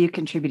 How are you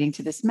contributing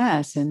to this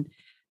mess? And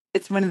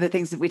it's one of the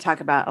things that we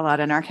talk about a lot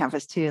on our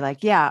campus too.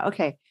 Like, yeah,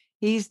 okay,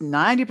 he's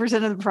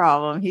 90% of the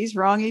problem. He's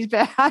wrong. He's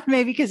bad.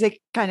 Maybe because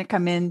they kind of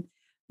come in,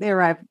 they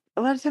arrive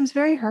a lot of times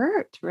very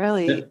hurt,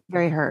 really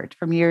very hurt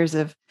from years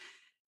of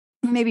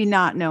maybe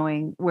not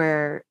knowing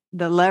where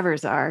the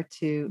levers are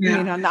to,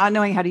 not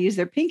knowing how to use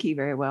their pinky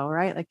very well,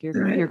 right? Like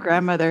your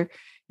grandmother,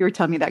 you were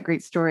telling me that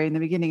great story in the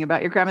beginning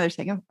about your grandmother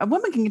saying a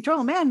woman can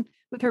control a man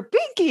with her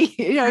pinky.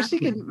 She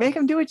can make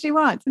him do what she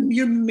wants.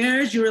 Your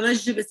marriage, your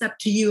relationship, it's up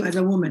to you as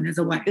a woman, as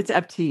a wife. It's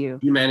up to you.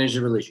 You manage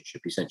the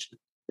relationship, essentially.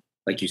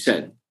 Like you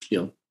said,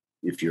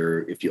 if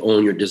you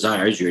own your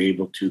desires, you're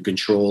able to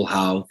control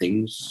how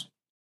things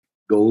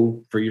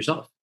go for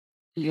yourself.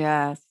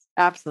 Yes,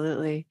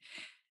 absolutely.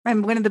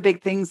 And one of the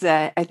big things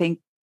that I think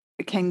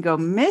can go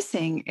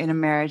missing in a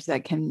marriage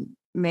that can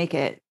make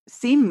it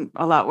seem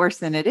a lot worse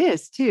than it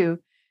is too.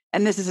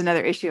 And this is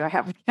another issue I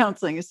have with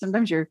counseling is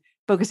sometimes you're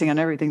focusing on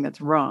everything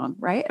that's wrong,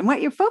 right? And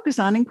what you focus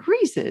on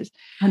increases.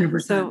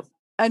 100%. So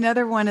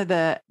another one of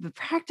the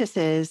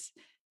practices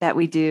that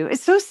we do,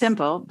 it's so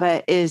simple,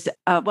 but is,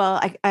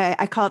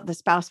 I call it the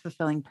spouse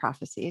fulfilling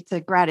prophecy. It's a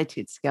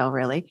gratitude skill,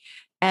 really.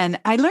 And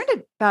I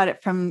learned about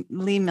it from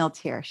Lee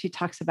Miltier. She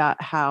talks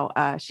about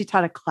how she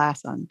taught a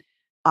class on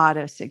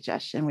auto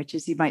suggestion, which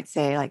is you might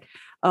say like,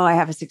 oh, I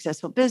have a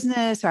successful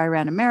business or I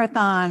ran a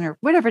marathon or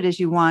whatever it is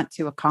you want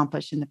to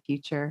accomplish in the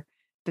future,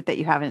 but that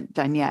you haven't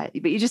done yet,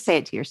 but you just say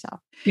it to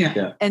yourself.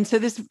 Yeah. And so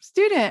this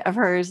student of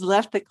hers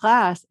left the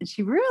class and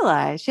she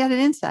realized she had an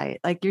insight.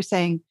 Like you're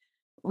saying,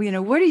 what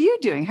are you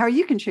doing? How are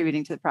you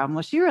contributing to the problem?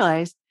 Well, she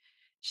realized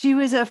she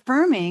was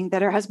affirming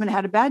that her husband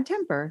had a bad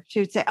temper. She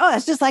would say, oh,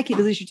 that's just like you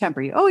to lose your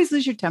temper. You always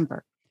lose your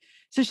temper.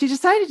 So she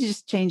decided to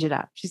just change it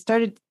up. She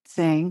started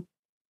saying,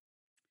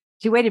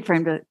 she waited for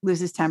him to lose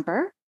his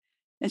temper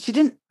and she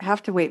didn't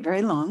have to wait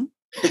very long.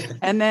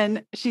 And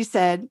then she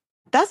said,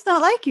 that's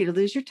not like you to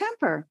lose your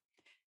temper.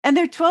 And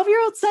their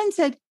 12-year-old son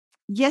said,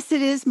 yes,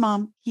 it is,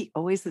 Mom. He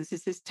always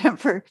loses his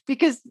temper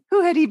because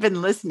who had he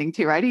been listening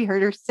to, right? He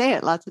heard her say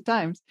it lots of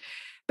times.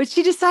 But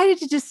she decided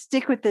to just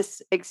stick with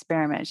this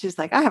experiment. She's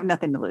like, I have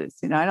nothing to lose.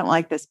 I don't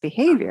like this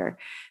behavior.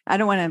 I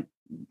don't want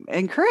to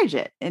encourage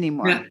it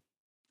anymore. Yeah.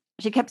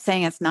 She kept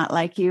saying, it's not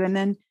like you. And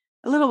then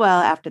a little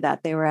while after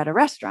that, they were at a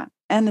restaurant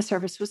and the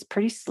service was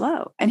pretty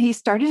slow. And he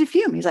started to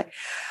fume. He's like,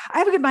 I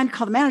have a good mind to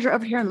call the manager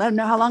over here and let him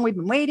know how long we've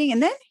been waiting.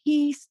 And then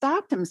he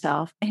stopped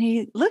himself and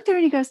he looked at her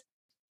and he goes,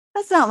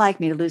 that's not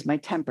like me to lose my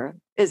temper,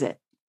 is it?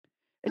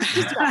 It's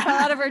just fell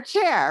out of her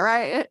chair,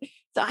 right?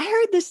 So I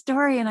heard this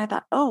story and I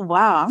thought, oh,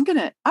 wow, I'm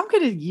gonna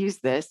use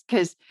this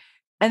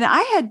and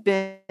I had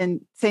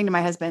been saying to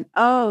my husband,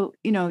 oh,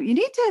 you need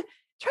to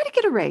try to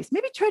get a raise,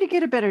 maybe try to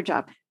get a better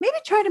job, maybe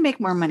try to make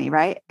more money,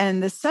 right?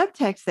 And the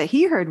subtext that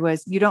he heard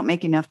was, you don't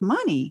make enough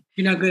money.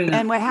 You're not good enough.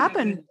 And what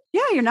happened?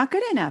 Yeah, you're not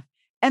good enough.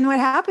 And what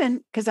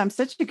happened, because I'm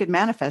such a good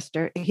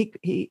manifester,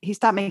 he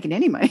stopped making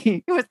any money.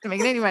 He wasn't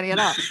making any money at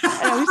all. And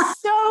I was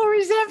so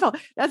resentful.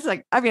 That's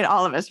like,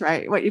 all of us,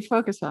 right? What you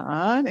focus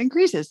on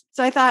increases.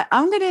 So I thought,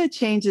 I'm going to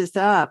change this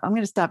up. I'm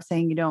going to stop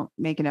saying you don't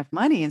make enough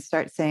money and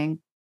start saying,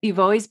 you've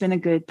always been a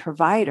good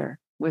provider,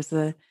 was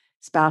the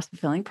spouse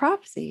fulfilling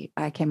prophecy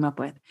I came up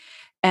with.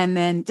 And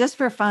then just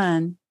for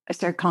fun, I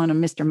started calling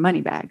him Mr.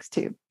 Moneybags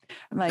too.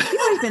 I'm like, you've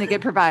always been a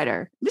good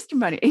provider. Mr.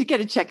 Money, he'd get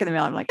a check in the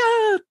mail. I'm like,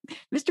 oh,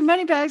 Mr.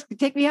 Moneybags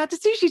could take me out to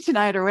sushi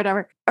tonight or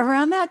whatever.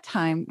 Around that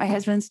time, my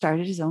husband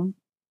started his own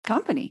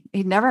company.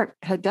 He never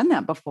had done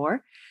that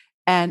before.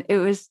 And it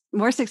was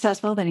more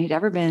successful than he'd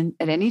ever been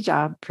at any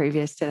job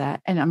previous to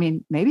that.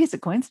 And maybe it's a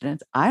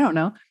coincidence. I don't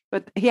know.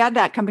 But he had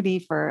that company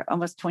for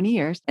almost 20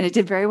 years and it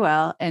did very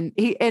well. And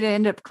it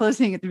ended up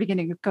closing at the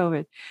beginning of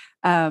COVID.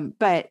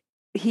 But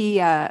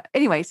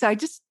anyway, so I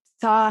just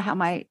saw how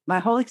my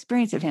whole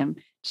experience of him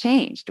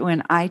changed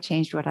when I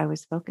changed what I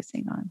was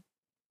focusing on.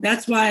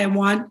 That's why I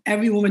want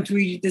every woman to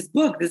read this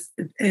book.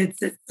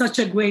 It's such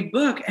a great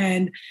book.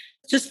 And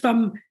just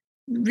from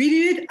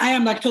reading it, I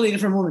am like totally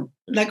different woman.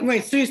 Like,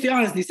 right, seriously,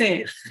 honestly, say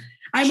it.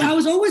 I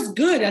was always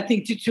good, I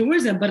think,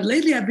 towards them. But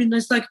lately I've been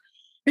just like,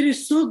 it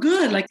is so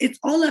good. Like, it's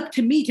all up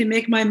to me to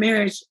make my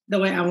marriage the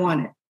way I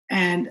want it.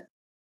 And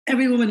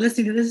every woman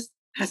listening to this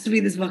has to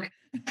read this book.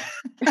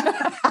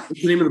 What's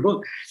the name of the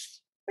book?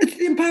 It's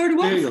the empowered There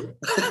wife. you go.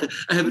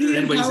 I haven't The heard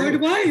anybody say empowered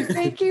it. wife.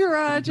 Thank you,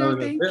 Roger.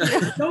 Thank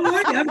you. Don't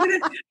worry.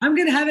 I'm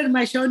gonna have it in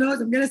my show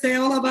notes. I'm gonna say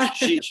all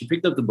about it. She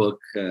picked up the book,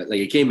 like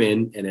it came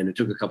in, and then it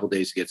took a couple of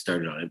days to get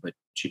started on it. But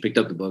she picked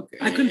up the book.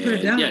 I couldn't put it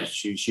and, down. Yeah,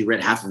 she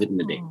read half of it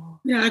in a day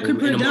Yeah, I couldn't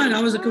put In it the down. morning.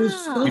 I was like, it was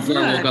so before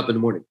I woke good. up in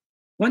the morning.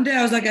 One day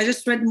I was like, I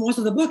just read most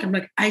of the book. I'm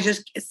like,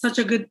 it's such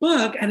a good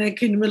book, and I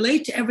can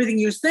relate to everything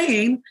you're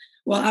saying.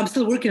 Well, I'm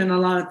still working on a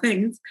lot of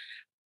things.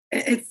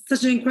 It's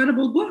such an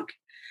incredible book.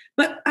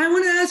 But I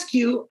want to ask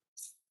you,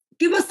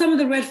 give us some of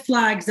the red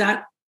flags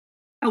that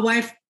a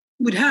wife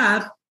would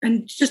have,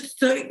 and just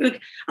so,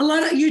 like a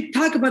lot of you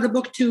talk about the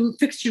book to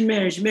fix your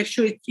marriage, make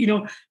sure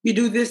you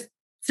do this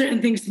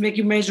certain things to make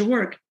your marriage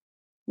work.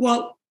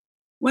 Well,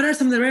 what are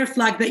some of the red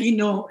flags that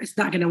it's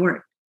not going to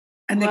work,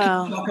 and they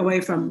can walk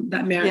away from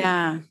that marriage?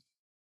 Yeah.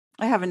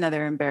 I have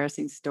another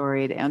embarrassing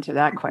story to answer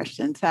that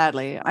question.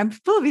 Sadly, I'm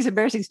full of these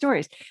embarrassing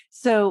stories.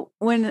 So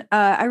when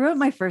I wrote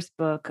my first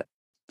book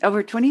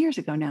over 20 years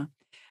ago now,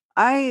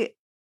 I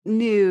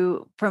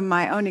knew from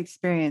my own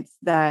experience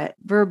that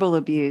verbal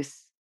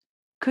abuse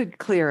could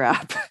clear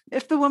up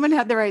if the woman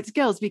had the right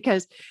skills,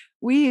 because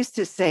we used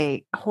to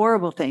say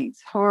horrible things,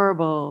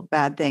 horrible,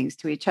 bad things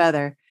to each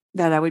other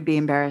that I would be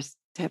embarrassed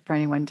for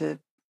anyone to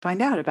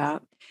find out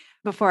about.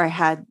 Before I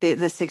had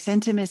the 6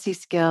 intimacy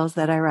skills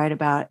that I write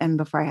about, and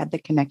before I had the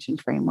connection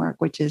framework,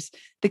 which is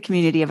the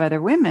community of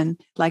other women,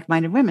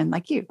 like-minded women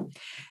like you.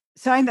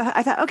 So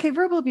I thought, okay,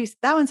 verbal abuse,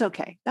 that one's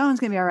okay. That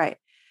one's going to be all right.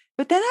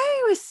 But then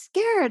I was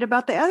scared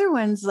about the other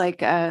ones,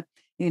 like,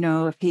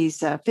 if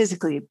he's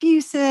physically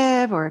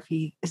abusive, or if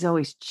he is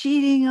always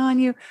cheating on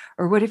you,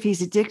 or what if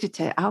he's addicted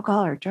to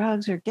alcohol or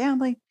drugs or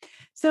gambling.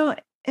 So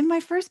in my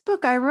first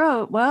book, I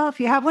wrote, well, if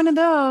you have one of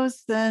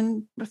those,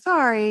 then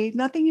sorry,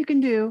 nothing you can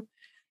do.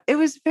 It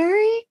was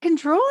very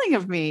controlling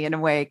of me in a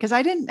way, because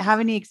I didn't have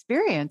any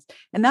experience.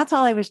 And that's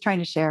all I was trying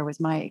to share was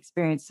my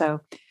experience.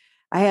 So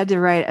I had to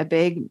write a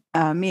big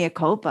mea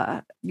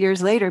culpa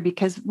years later,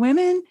 because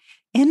women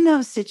in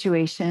those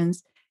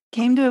situations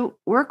came to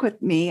work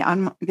with me.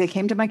 They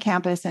came to my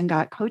campus and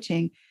got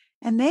coaching,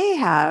 and they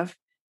have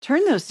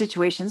turned those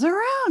situations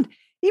around.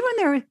 Even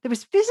there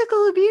was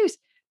physical abuse.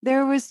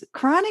 There was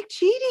chronic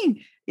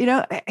cheating.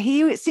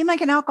 He seemed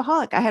like an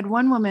alcoholic. I had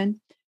one woman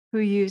who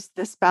used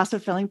the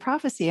spouse-fulfilling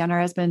prophecy on her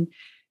husband,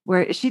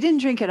 where she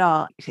didn't drink at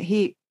all.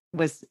 He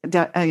was,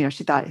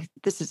 she thought,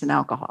 this is an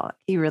alcoholic.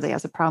 He really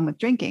has a problem with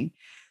drinking.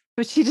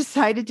 But she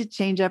decided to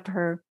change up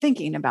her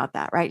thinking about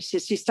that, right?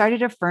 She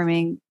started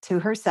affirming to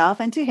herself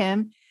and to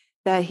him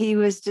that he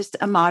was just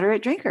a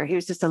moderate drinker. He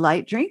was just a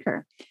light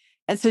drinker.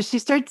 And so she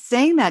started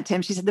saying that to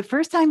him. She said the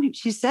first time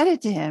she said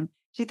it to him,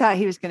 she thought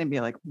he was going to be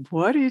like,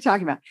 what are you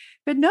talking about?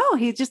 But no,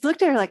 he just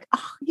looked at her like,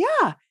 oh,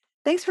 yeah.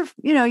 Thanks for,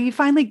 you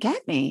finally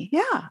get me.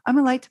 Yeah, I'm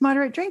a light to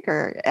moderate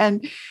drinker.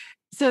 And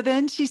so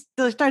then she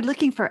started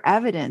looking for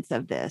evidence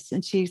of this.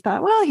 And she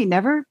thought, well, he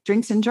never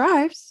drinks and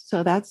drives,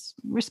 so that's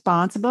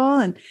responsible.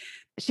 And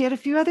she had a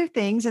few other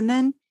things. And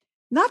then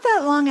not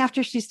that long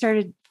after she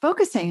started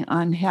focusing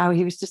on how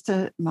he was just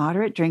a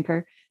moderate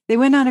drinker, they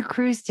went on a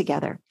cruise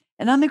together.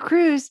 And on the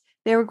cruise,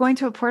 they were going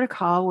to a port of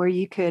call where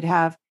you could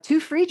have 2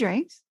 free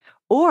drinks,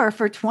 or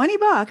for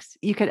 $20,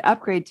 you could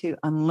upgrade to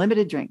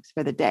unlimited drinks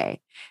for the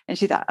day. And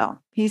she thought, oh,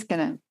 he's going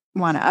to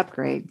want to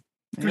upgrade.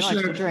 He For likes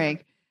sure. to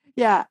drink.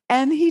 Yeah.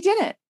 And he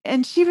didn't.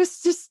 And she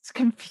was just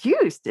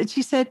confused. And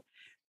she said,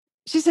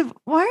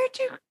 why aren't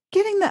you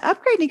getting the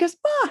upgrade? And he goes,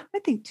 I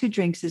think 2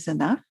 drinks is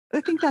enough.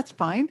 I think that's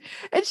fine.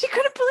 And she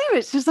couldn't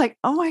believe it. She was like,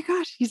 oh my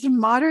gosh, he's a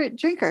moderate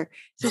drinker.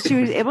 So she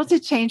was able to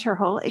change her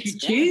whole She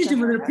experience. changed it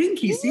with her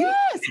pinky, see?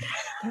 Yes.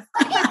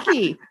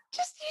 Pinky.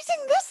 Just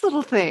using this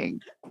little thing.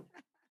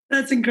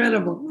 That's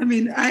incredible. I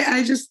mean,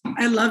 I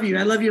love you.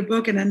 I love your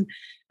book, and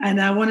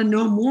I want to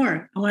know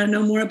more. I want to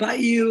know more about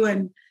you,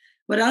 and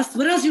what else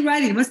are you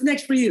writing? What's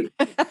next for you?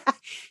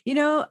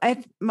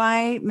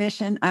 My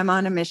mission, I'm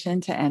on a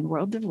mission to end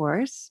world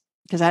divorce,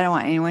 because I don't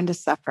want anyone to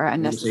suffer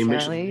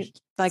unnecessarily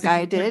like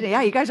I did.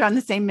 Yeah, you guys are on the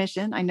same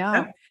mission. I know.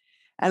 Yeah.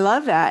 I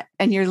love that.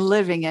 And you're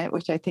living it,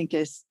 which I think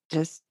is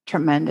just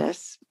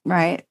tremendous,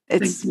 right?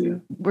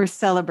 We're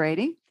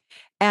celebrating.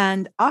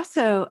 And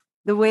also,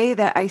 the way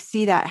that I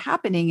see that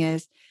happening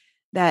is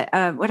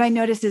that what I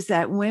notice is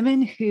that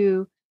women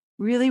who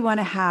really want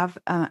to have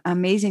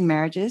amazing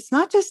marriages,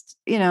 not just,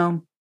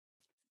 we're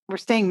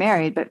staying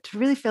married, but to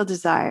really feel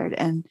desired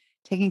and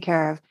taken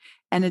care of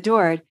and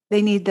adored,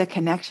 they need the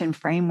connection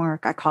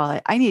framework, I call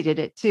it. I needed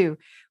it too,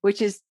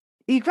 which is,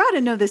 you've got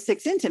to know the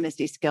 6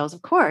 intimacy skills.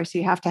 Of course,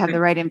 you have to have the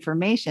right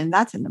information.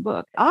 That's in the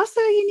book. Also,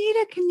 you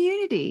need a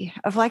community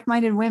of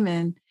like-minded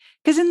women.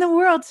 Because in the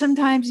world,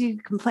 sometimes you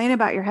complain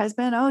about your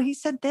husband. Oh, he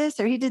said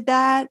this or he did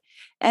that.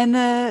 And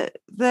the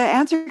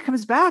answer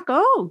comes back,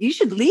 oh, you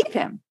should leave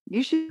him.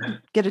 You should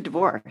get a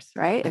divorce,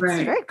 right? It's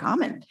very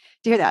common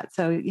to hear that.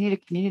 So you need a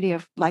community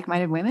of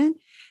like-minded women.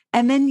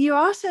 And then you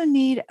also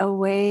need a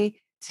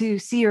way to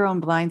see your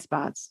own blind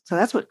spots. So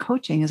that's what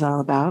coaching is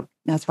all about.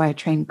 That's why I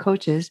train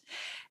coaches.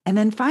 And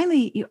then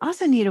finally, you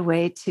also need a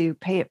way to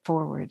pay it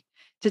forward.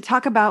 to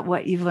talk about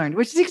what you've learned,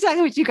 which is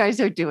exactly what you guys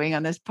are doing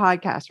on this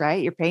podcast,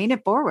 right? You're paying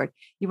it forward.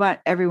 You want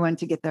everyone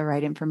to get the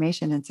right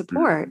information and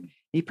support.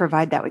 You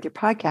provide that with your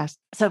podcast.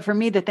 So for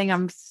me, the thing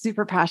I'm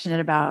super passionate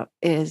about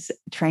is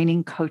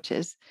training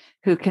coaches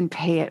who can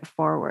pay it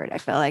forward. I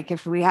feel like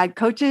if we had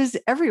coaches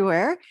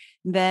everywhere,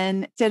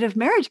 then instead of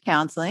marriage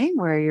counseling,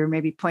 where you're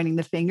maybe pointing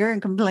the finger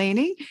and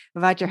complaining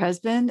about your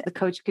husband, the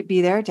coach could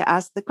be there to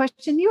ask the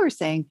question you were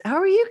saying: how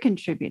are you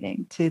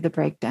contributing to the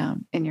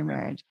breakdown in your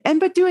marriage?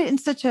 But do it in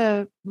such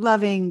a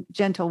loving,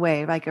 gentle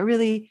way. Like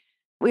we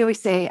always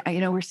say,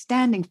 we're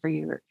standing for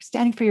you, we're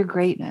standing for your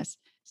greatness,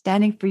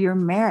 standing for your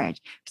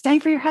marriage,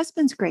 standing for your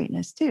husband's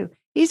greatness too.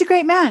 He's a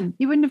great man.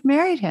 You wouldn't have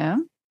married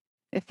him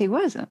if he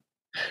wasn't.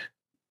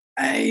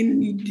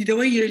 The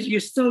way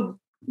you're so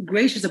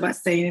gracious about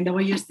saying it, the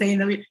way you're saying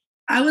that,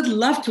 I would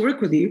love to work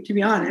with you, to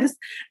be honest,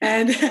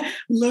 and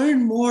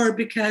learn more,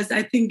 because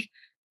I think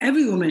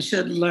every woman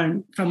should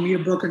learn from your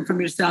book and from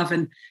yourself,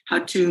 and how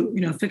to,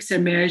 fix their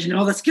marriage and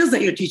all the skills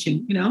that you're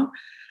teaching.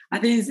 I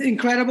think it's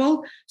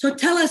incredible. So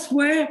tell us,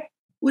 where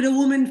would a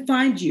woman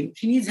find you?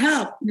 She needs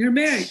help in her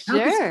marriage. How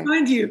can she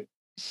find you?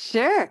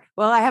 Sure.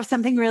 Well, I have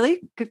something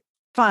really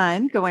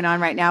fun going on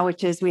right now,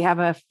 which is we have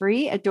a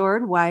free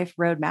Adored Wife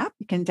Roadmap.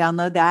 You can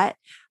download that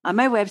on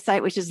my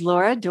website, which is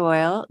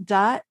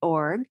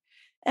lauradoyle.org.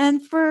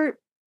 And for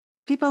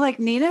people like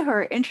Nina who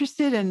are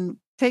interested in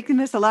taking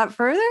this a lot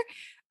further,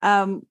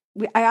 I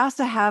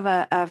also have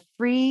a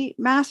free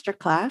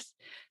masterclass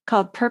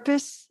called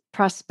Purpose,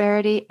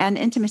 Prosperity, and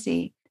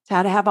Intimacy. It's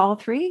how to have all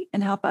three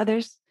and help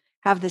others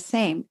have the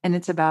same. And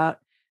it's about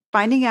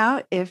finding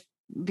out if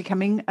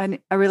becoming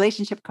a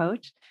relationship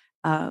coach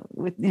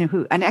with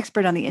who an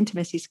expert on the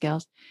intimacy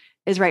skills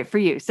is right for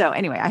you. So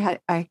anyway,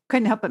 I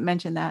couldn't help but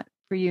mention that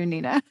for you,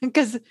 Nina,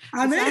 because it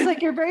sounds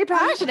like you're very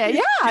passionate.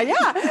 Yeah.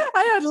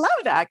 I would love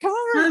that. Come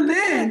on.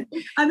 Amen.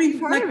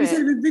 Like we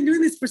said, we've been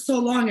doing this for so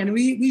long, and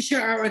we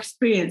share our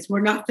experience.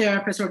 We're not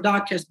therapists or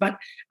doctors, but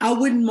I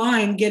wouldn't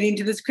mind getting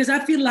into this, because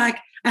I feel like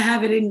I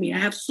have it in me. I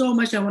have so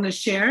much I want to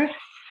share.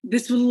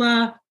 This will,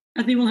 I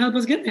think, will help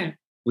us get there.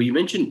 Well, you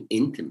mentioned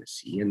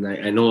intimacy, and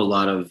I know a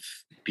lot of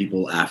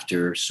people,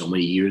 after so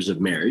many years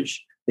of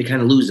marriage, they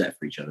kind of lose that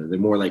for each other. They're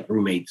more like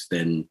roommates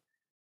than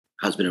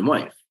husband and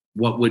wife.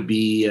 What would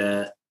be,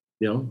 a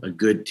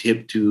good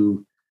tip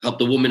to help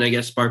the woman, I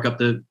guess, spark up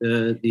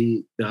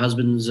the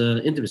husband's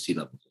intimacy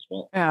levels as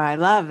well? Oh, I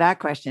love that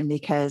question,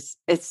 because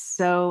it's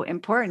so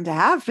important to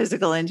have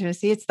physical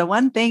intimacy. It's the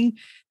one thing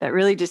that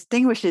really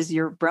distinguishes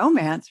your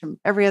bromance from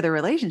every other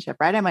relationship,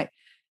 right? I might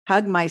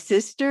hug my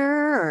sister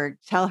or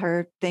tell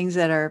her things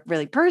that are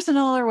really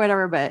personal or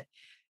whatever, but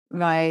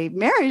my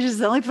marriage is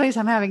the only place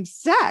I'm having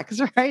sex,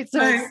 right? So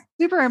it's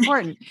super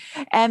important.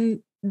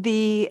 And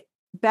the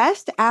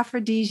best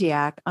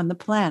aphrodisiac on the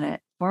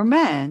planet for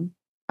men,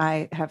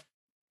 I have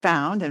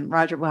found, and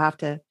Roger will have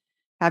to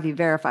have you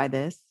verify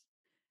this,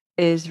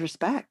 is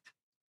respect.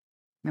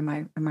 Am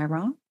I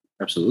wrong?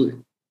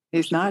 Absolutely.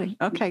 He's nodding.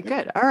 Okay,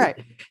 good. All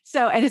right.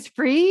 So, and it's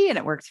free and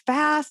it works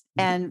fast.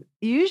 And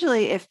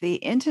usually if the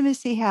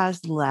intimacy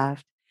has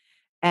left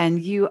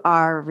and you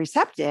are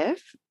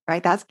receptive,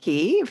 right? That's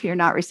key. If you're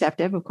not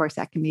receptive, of course,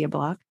 that can be a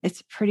block.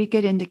 It's a pretty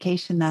good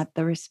indication that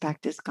the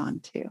respect is gone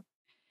too.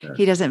 Yeah.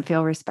 He doesn't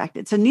feel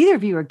respected. So neither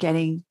of you are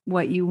getting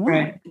what you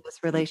want in this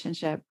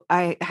relationship.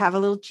 I have a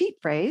little cheat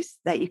phrase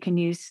that you can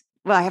use.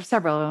 Well, I have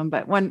several of them,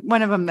 but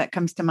one of them that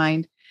comes to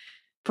mind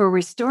for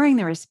restoring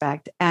the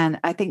respect. And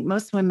I think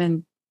most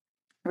women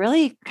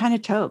really kind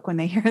of choke when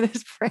they hear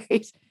this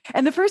phrase.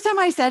 And the first time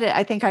I said it,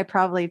 I think I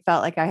probably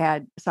felt like I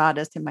had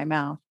sawdust in my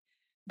mouth.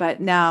 But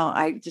now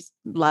I just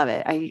love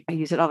it. I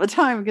use it all the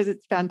time because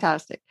it's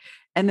fantastic.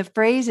 And the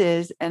phrase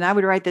is, and I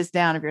would write this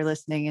down if you're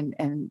listening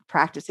and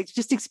practice it,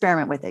 just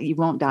experiment with it. You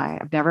won't die.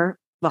 I've never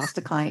lost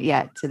a client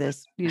yet to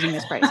this, using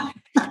this phrase.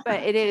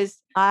 But it is,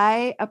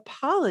 I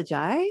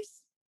apologize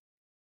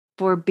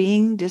for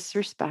being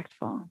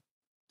disrespectful.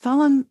 It's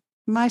all on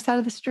my side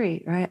of the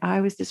street, right? I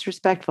was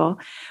disrespectful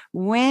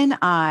when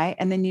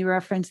and then you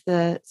reference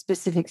the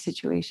specific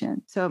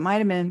situation. So it might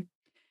have been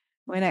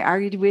when I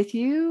argued with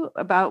you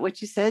about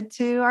what you said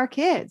to our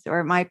kids, or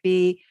it might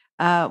be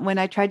when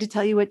I tried to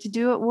tell you what to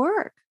do at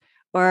work,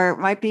 or it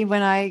might be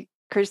when I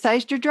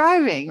criticized your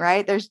driving,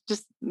 right? There's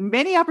just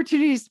many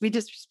opportunities to be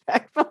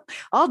disrespectful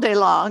all day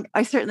long.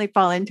 I certainly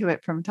fall into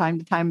it from time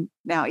to time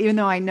now, even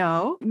though I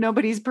know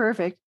nobody's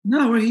perfect.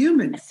 No, we're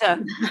human.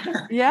 So,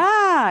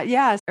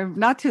 yeah.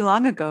 Not too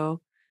long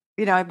ago,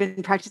 I've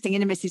been practicing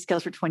intimacy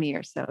skills for 20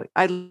 years. So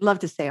I love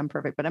to say I'm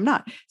perfect, but I'm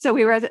not. So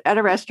we were at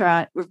a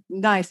restaurant,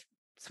 nice,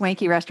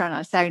 swanky restaurant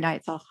on a Saturday night.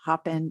 It's all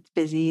hopping, it's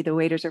busy. The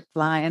waiters are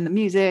flying, the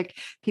music,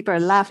 people are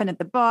laughing at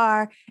the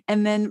bar.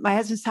 And then my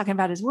husband's talking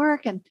about his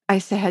work. And I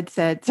said,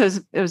 so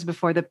it was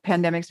before the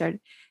pandemic started.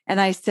 And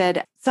I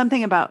said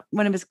something about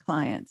one of his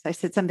clients. I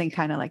said something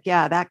kind of like,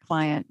 yeah, that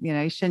client,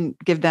 you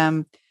shouldn't give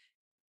them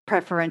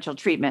preferential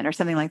treatment or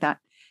something like that.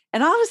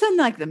 And all of a sudden,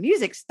 like, the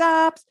music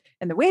stops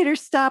and the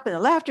waiters stop and the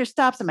laughter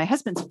stops. And my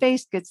husband's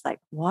face gets like,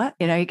 what?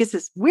 He gets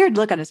this weird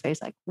look on his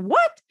face, like,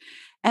 what?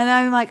 And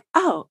I'm like,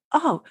 oh,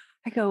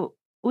 I go,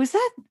 was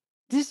that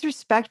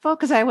disrespectful?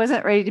 Because I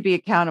wasn't ready to be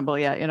accountable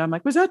yet. I'm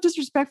like, was that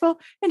disrespectful?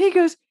 And he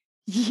goes,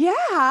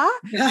 yeah.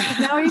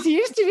 Now he's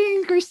used to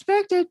being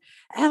respected.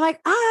 And I'm like,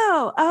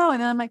 oh. And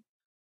then I'm like,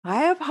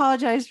 I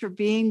apologize for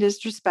being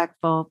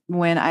disrespectful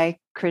when I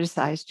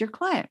criticized your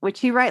client, which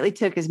he rightly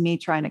took as me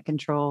trying to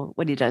control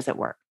what he does at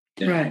work.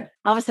 Right.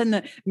 All of a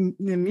sudden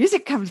the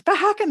music comes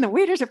back and the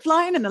waiters are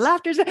flying and the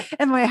laughter's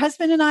and my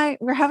husband and I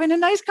were having a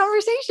nice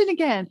conversation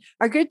again.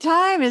 Our good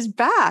time is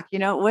back.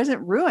 It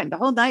wasn't ruined. The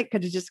whole night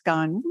could have just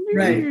gone,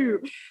 right.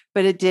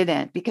 But it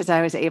didn't, because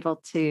I was able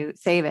to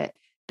save it.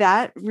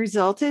 That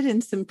resulted in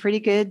some pretty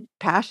good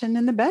passion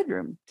in the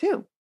bedroom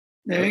too.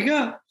 There you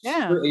go.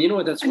 Yeah. You know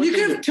what? That's and you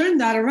could have turned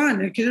that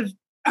around. You could have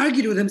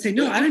argued with him, say,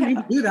 no, I didn't mean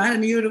to do that.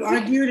 And you would have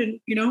argued and,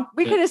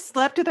 We could have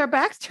slept with our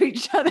backs to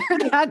each other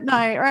that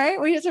night, right?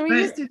 That's what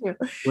we used to do.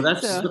 Well,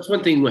 that's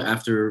one thing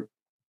after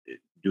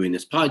doing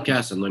this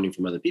podcast and learning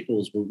from other people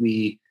is when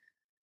we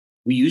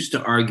used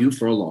to argue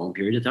for a long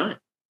period of time.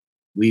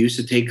 We used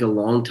to take a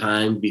long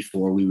time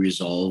before we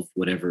resolve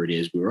whatever it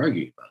is we were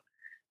arguing about.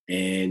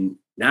 And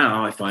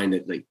now I find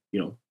that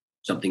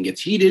something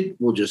gets heated,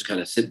 we'll just kind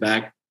of sit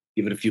back,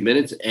 give it a few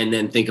minutes, and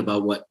then think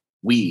about what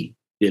we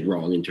did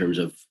wrong in terms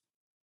of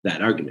that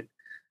argument.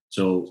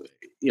 So,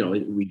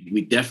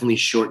 we definitely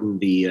shortened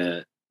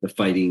the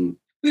fighting.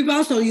 We've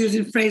also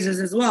using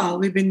phrases as well.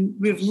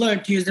 We've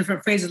learned to use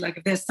different phrases. Like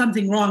if there's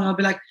something wrong, I'll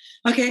be like,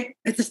 okay,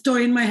 it's a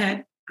story in my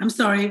head. I'm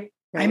sorry.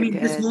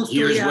 This whole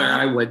story. Here's where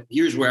I went.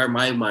 Here's where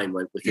my mind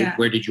went with it.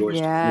 Where did yours?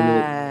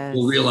 Yes.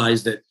 We'll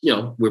realize that,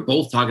 we're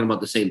both talking about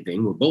the same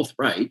thing. We're both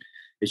right.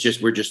 It's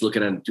just, we're just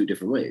looking at it 2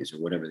 different ways or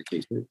whatever the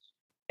case is.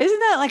 Isn't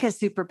that like a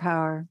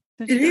superpower?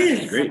 It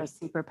is. Great. A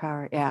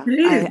superpower. Yeah. It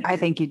is. I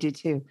think you do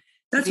too.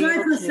 That's why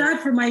I feel sad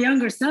for my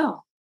younger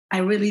self. I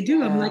really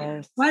do. I'm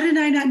like, why did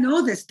I not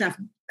know this stuff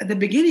at the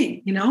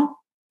beginning?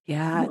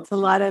 Yeah. It's a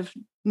lot of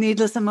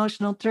needless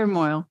emotional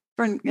turmoil.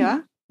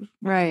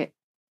 Right.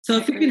 So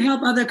if you can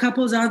help other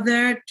couples out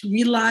there to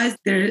realize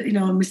their,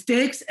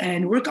 mistakes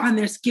and work on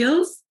their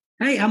skills,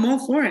 hey, I'm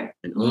all for it.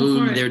 And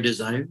own their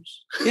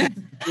desires. Yeah.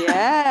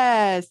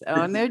 Yes.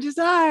 Own their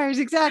desires.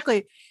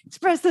 Exactly.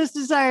 Express those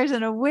desires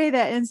in a way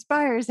that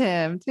inspires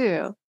him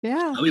too.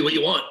 Yeah. Tell me what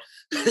you want.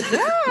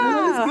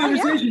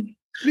 Yeah.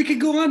 We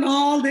could go on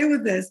all day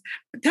with this.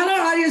 Tell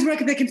our audience where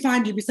they can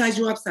find you besides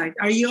your website.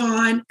 Are you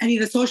on any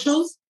of the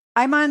socials?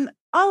 I'm on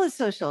all the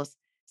socials.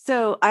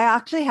 So I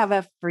actually have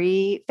a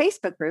free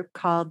Facebook group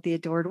called The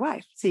Adored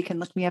Wife. So you can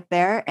look me up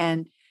there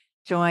and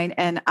join.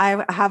 And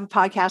I have a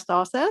podcast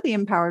also, the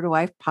Empowered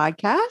Wife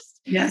podcast.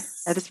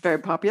 Yes. That is very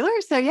popular.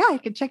 So yeah, you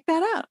can check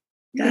that out.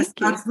 Yes,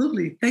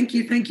 absolutely. Thank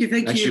you.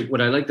 Actually,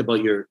 what I liked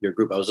about your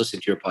group, I was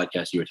listening to your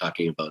podcast. You were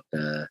talking about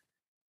the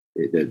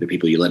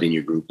people you let in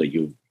your group, that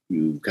you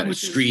kind of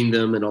screen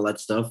them and all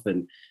that stuff.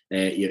 And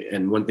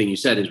one thing you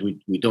said is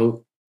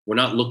we're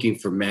not looking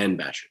for man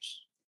bashers.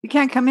 You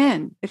can't come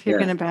in if you're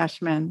going to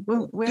bash men.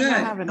 We're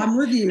not having it. I'm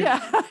with you.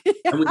 Yeah.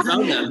 And we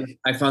found that.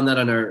 I found that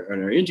on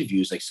our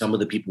interviews, like some of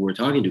the people we're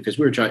talking to, because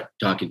we were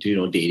talking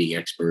to dating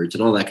experts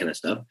and all that kind of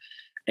stuff.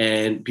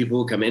 And people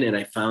will come in, and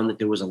I found that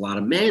there was a lot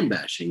of man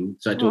bashing.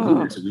 So I told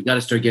them, we got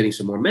to start getting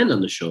some more men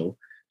on the show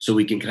so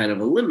we can kind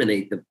of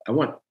eliminate I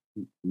want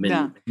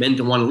men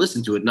to want to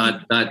listen to it,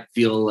 not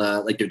feel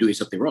like they're doing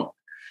something wrong.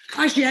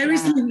 Actually, I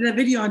recently did a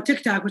video on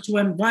TikTok, which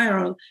went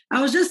viral.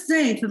 I was just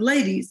saying to the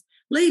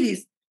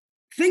ladies,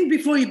 think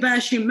before you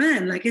bash your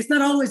men. Like, it's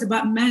not always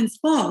about men's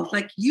fault.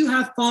 Like, you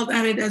have fault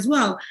at it as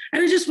well.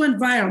 And it just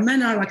went viral.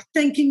 Men are like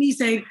thanking me,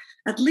 saying,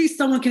 at least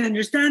someone can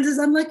understand this.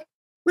 I'm like,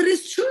 but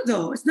it's true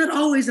though. It's not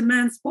always a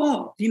man's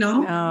fault,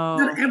 No,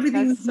 not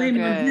everything is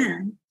blamed on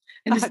men.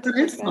 And it's not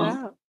his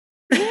fault.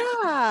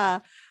 Yeah.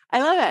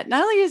 I love it.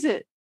 Not only is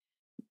it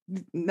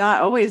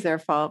not always their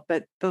fault,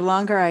 but the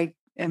longer I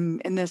am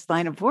in this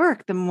line of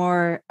work, the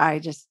more I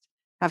just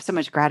have so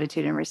much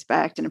gratitude and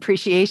respect and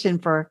appreciation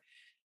for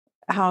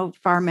how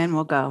far men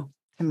will go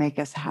to make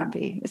us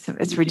happy.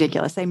 It's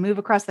ridiculous. They move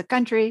across the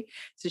country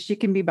so she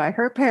can be by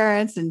her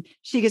parents, and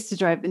she gets to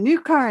drive the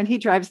new car, and he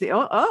drives the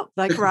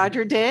like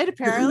Roger did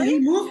apparently. He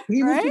moved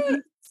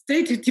to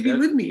stay to be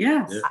with me.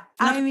 Yes.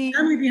 I mean,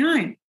 family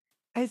behind.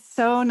 It's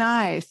so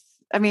nice.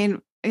 I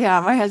mean,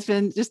 yeah, my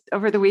husband just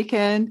over the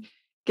weekend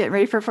getting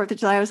ready for 4th of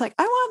July, I was like,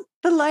 I want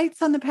the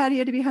lights on the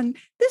patio to be hung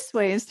this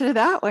way instead of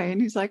that way.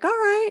 And he's like, all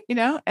right,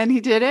 and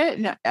he did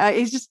it. And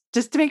he's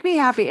just to make me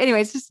happy.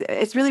 Anyway,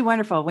 it's really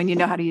wonderful when you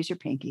know how to use your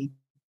pinky.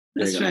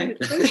 That's right.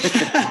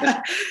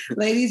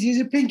 Ladies, use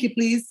your pinky,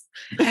 please.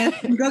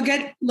 And go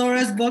get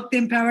Laura's book, The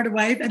Empowered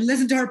Wife, and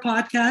listen to her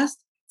podcast.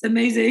 It's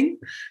amazing.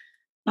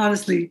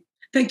 Honestly.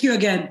 Thank you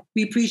again.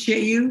 We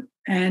appreciate you.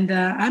 And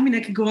I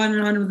could go on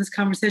and on with this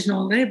conversation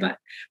all day, but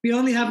we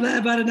only have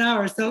about an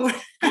hour. So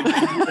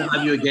we'll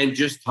have you again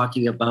just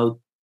talking about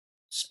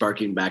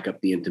sparking back up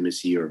the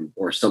intimacy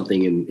or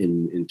something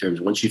in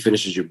terms. Once she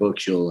finishes your book,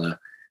 she'll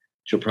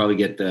probably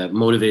get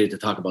motivated to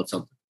talk about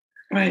something.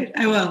 Right.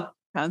 I will.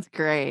 Sounds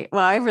great.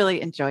 Well, I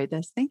really enjoyed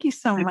this. Thank you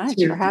so much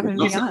for having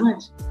me on.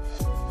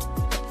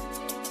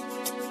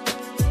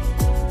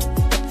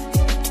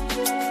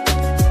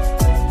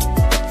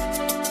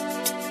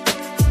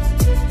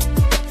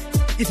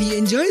 you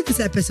enjoyed this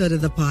episode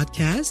of the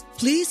podcast,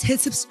 please hit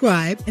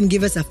subscribe and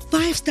give us a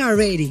 5-star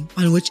rating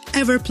on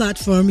whichever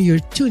platform you're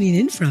tuning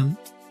in from.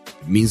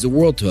 It means the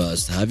world to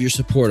us to have your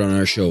support on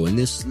our show in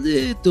this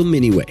little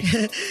mini way.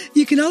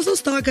 You can also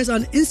stalk us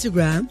on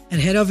Instagram at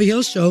Head Over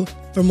Heels Show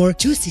for more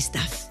juicy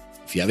stuff.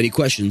 If you have any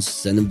questions,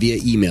 send them via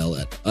email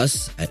at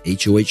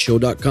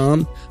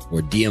us@hohshow.com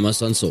or DM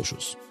us on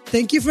socials.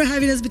 Thank you for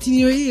having us between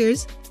your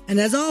ears. And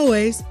as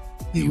always,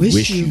 we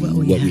wish you what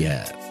we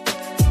have.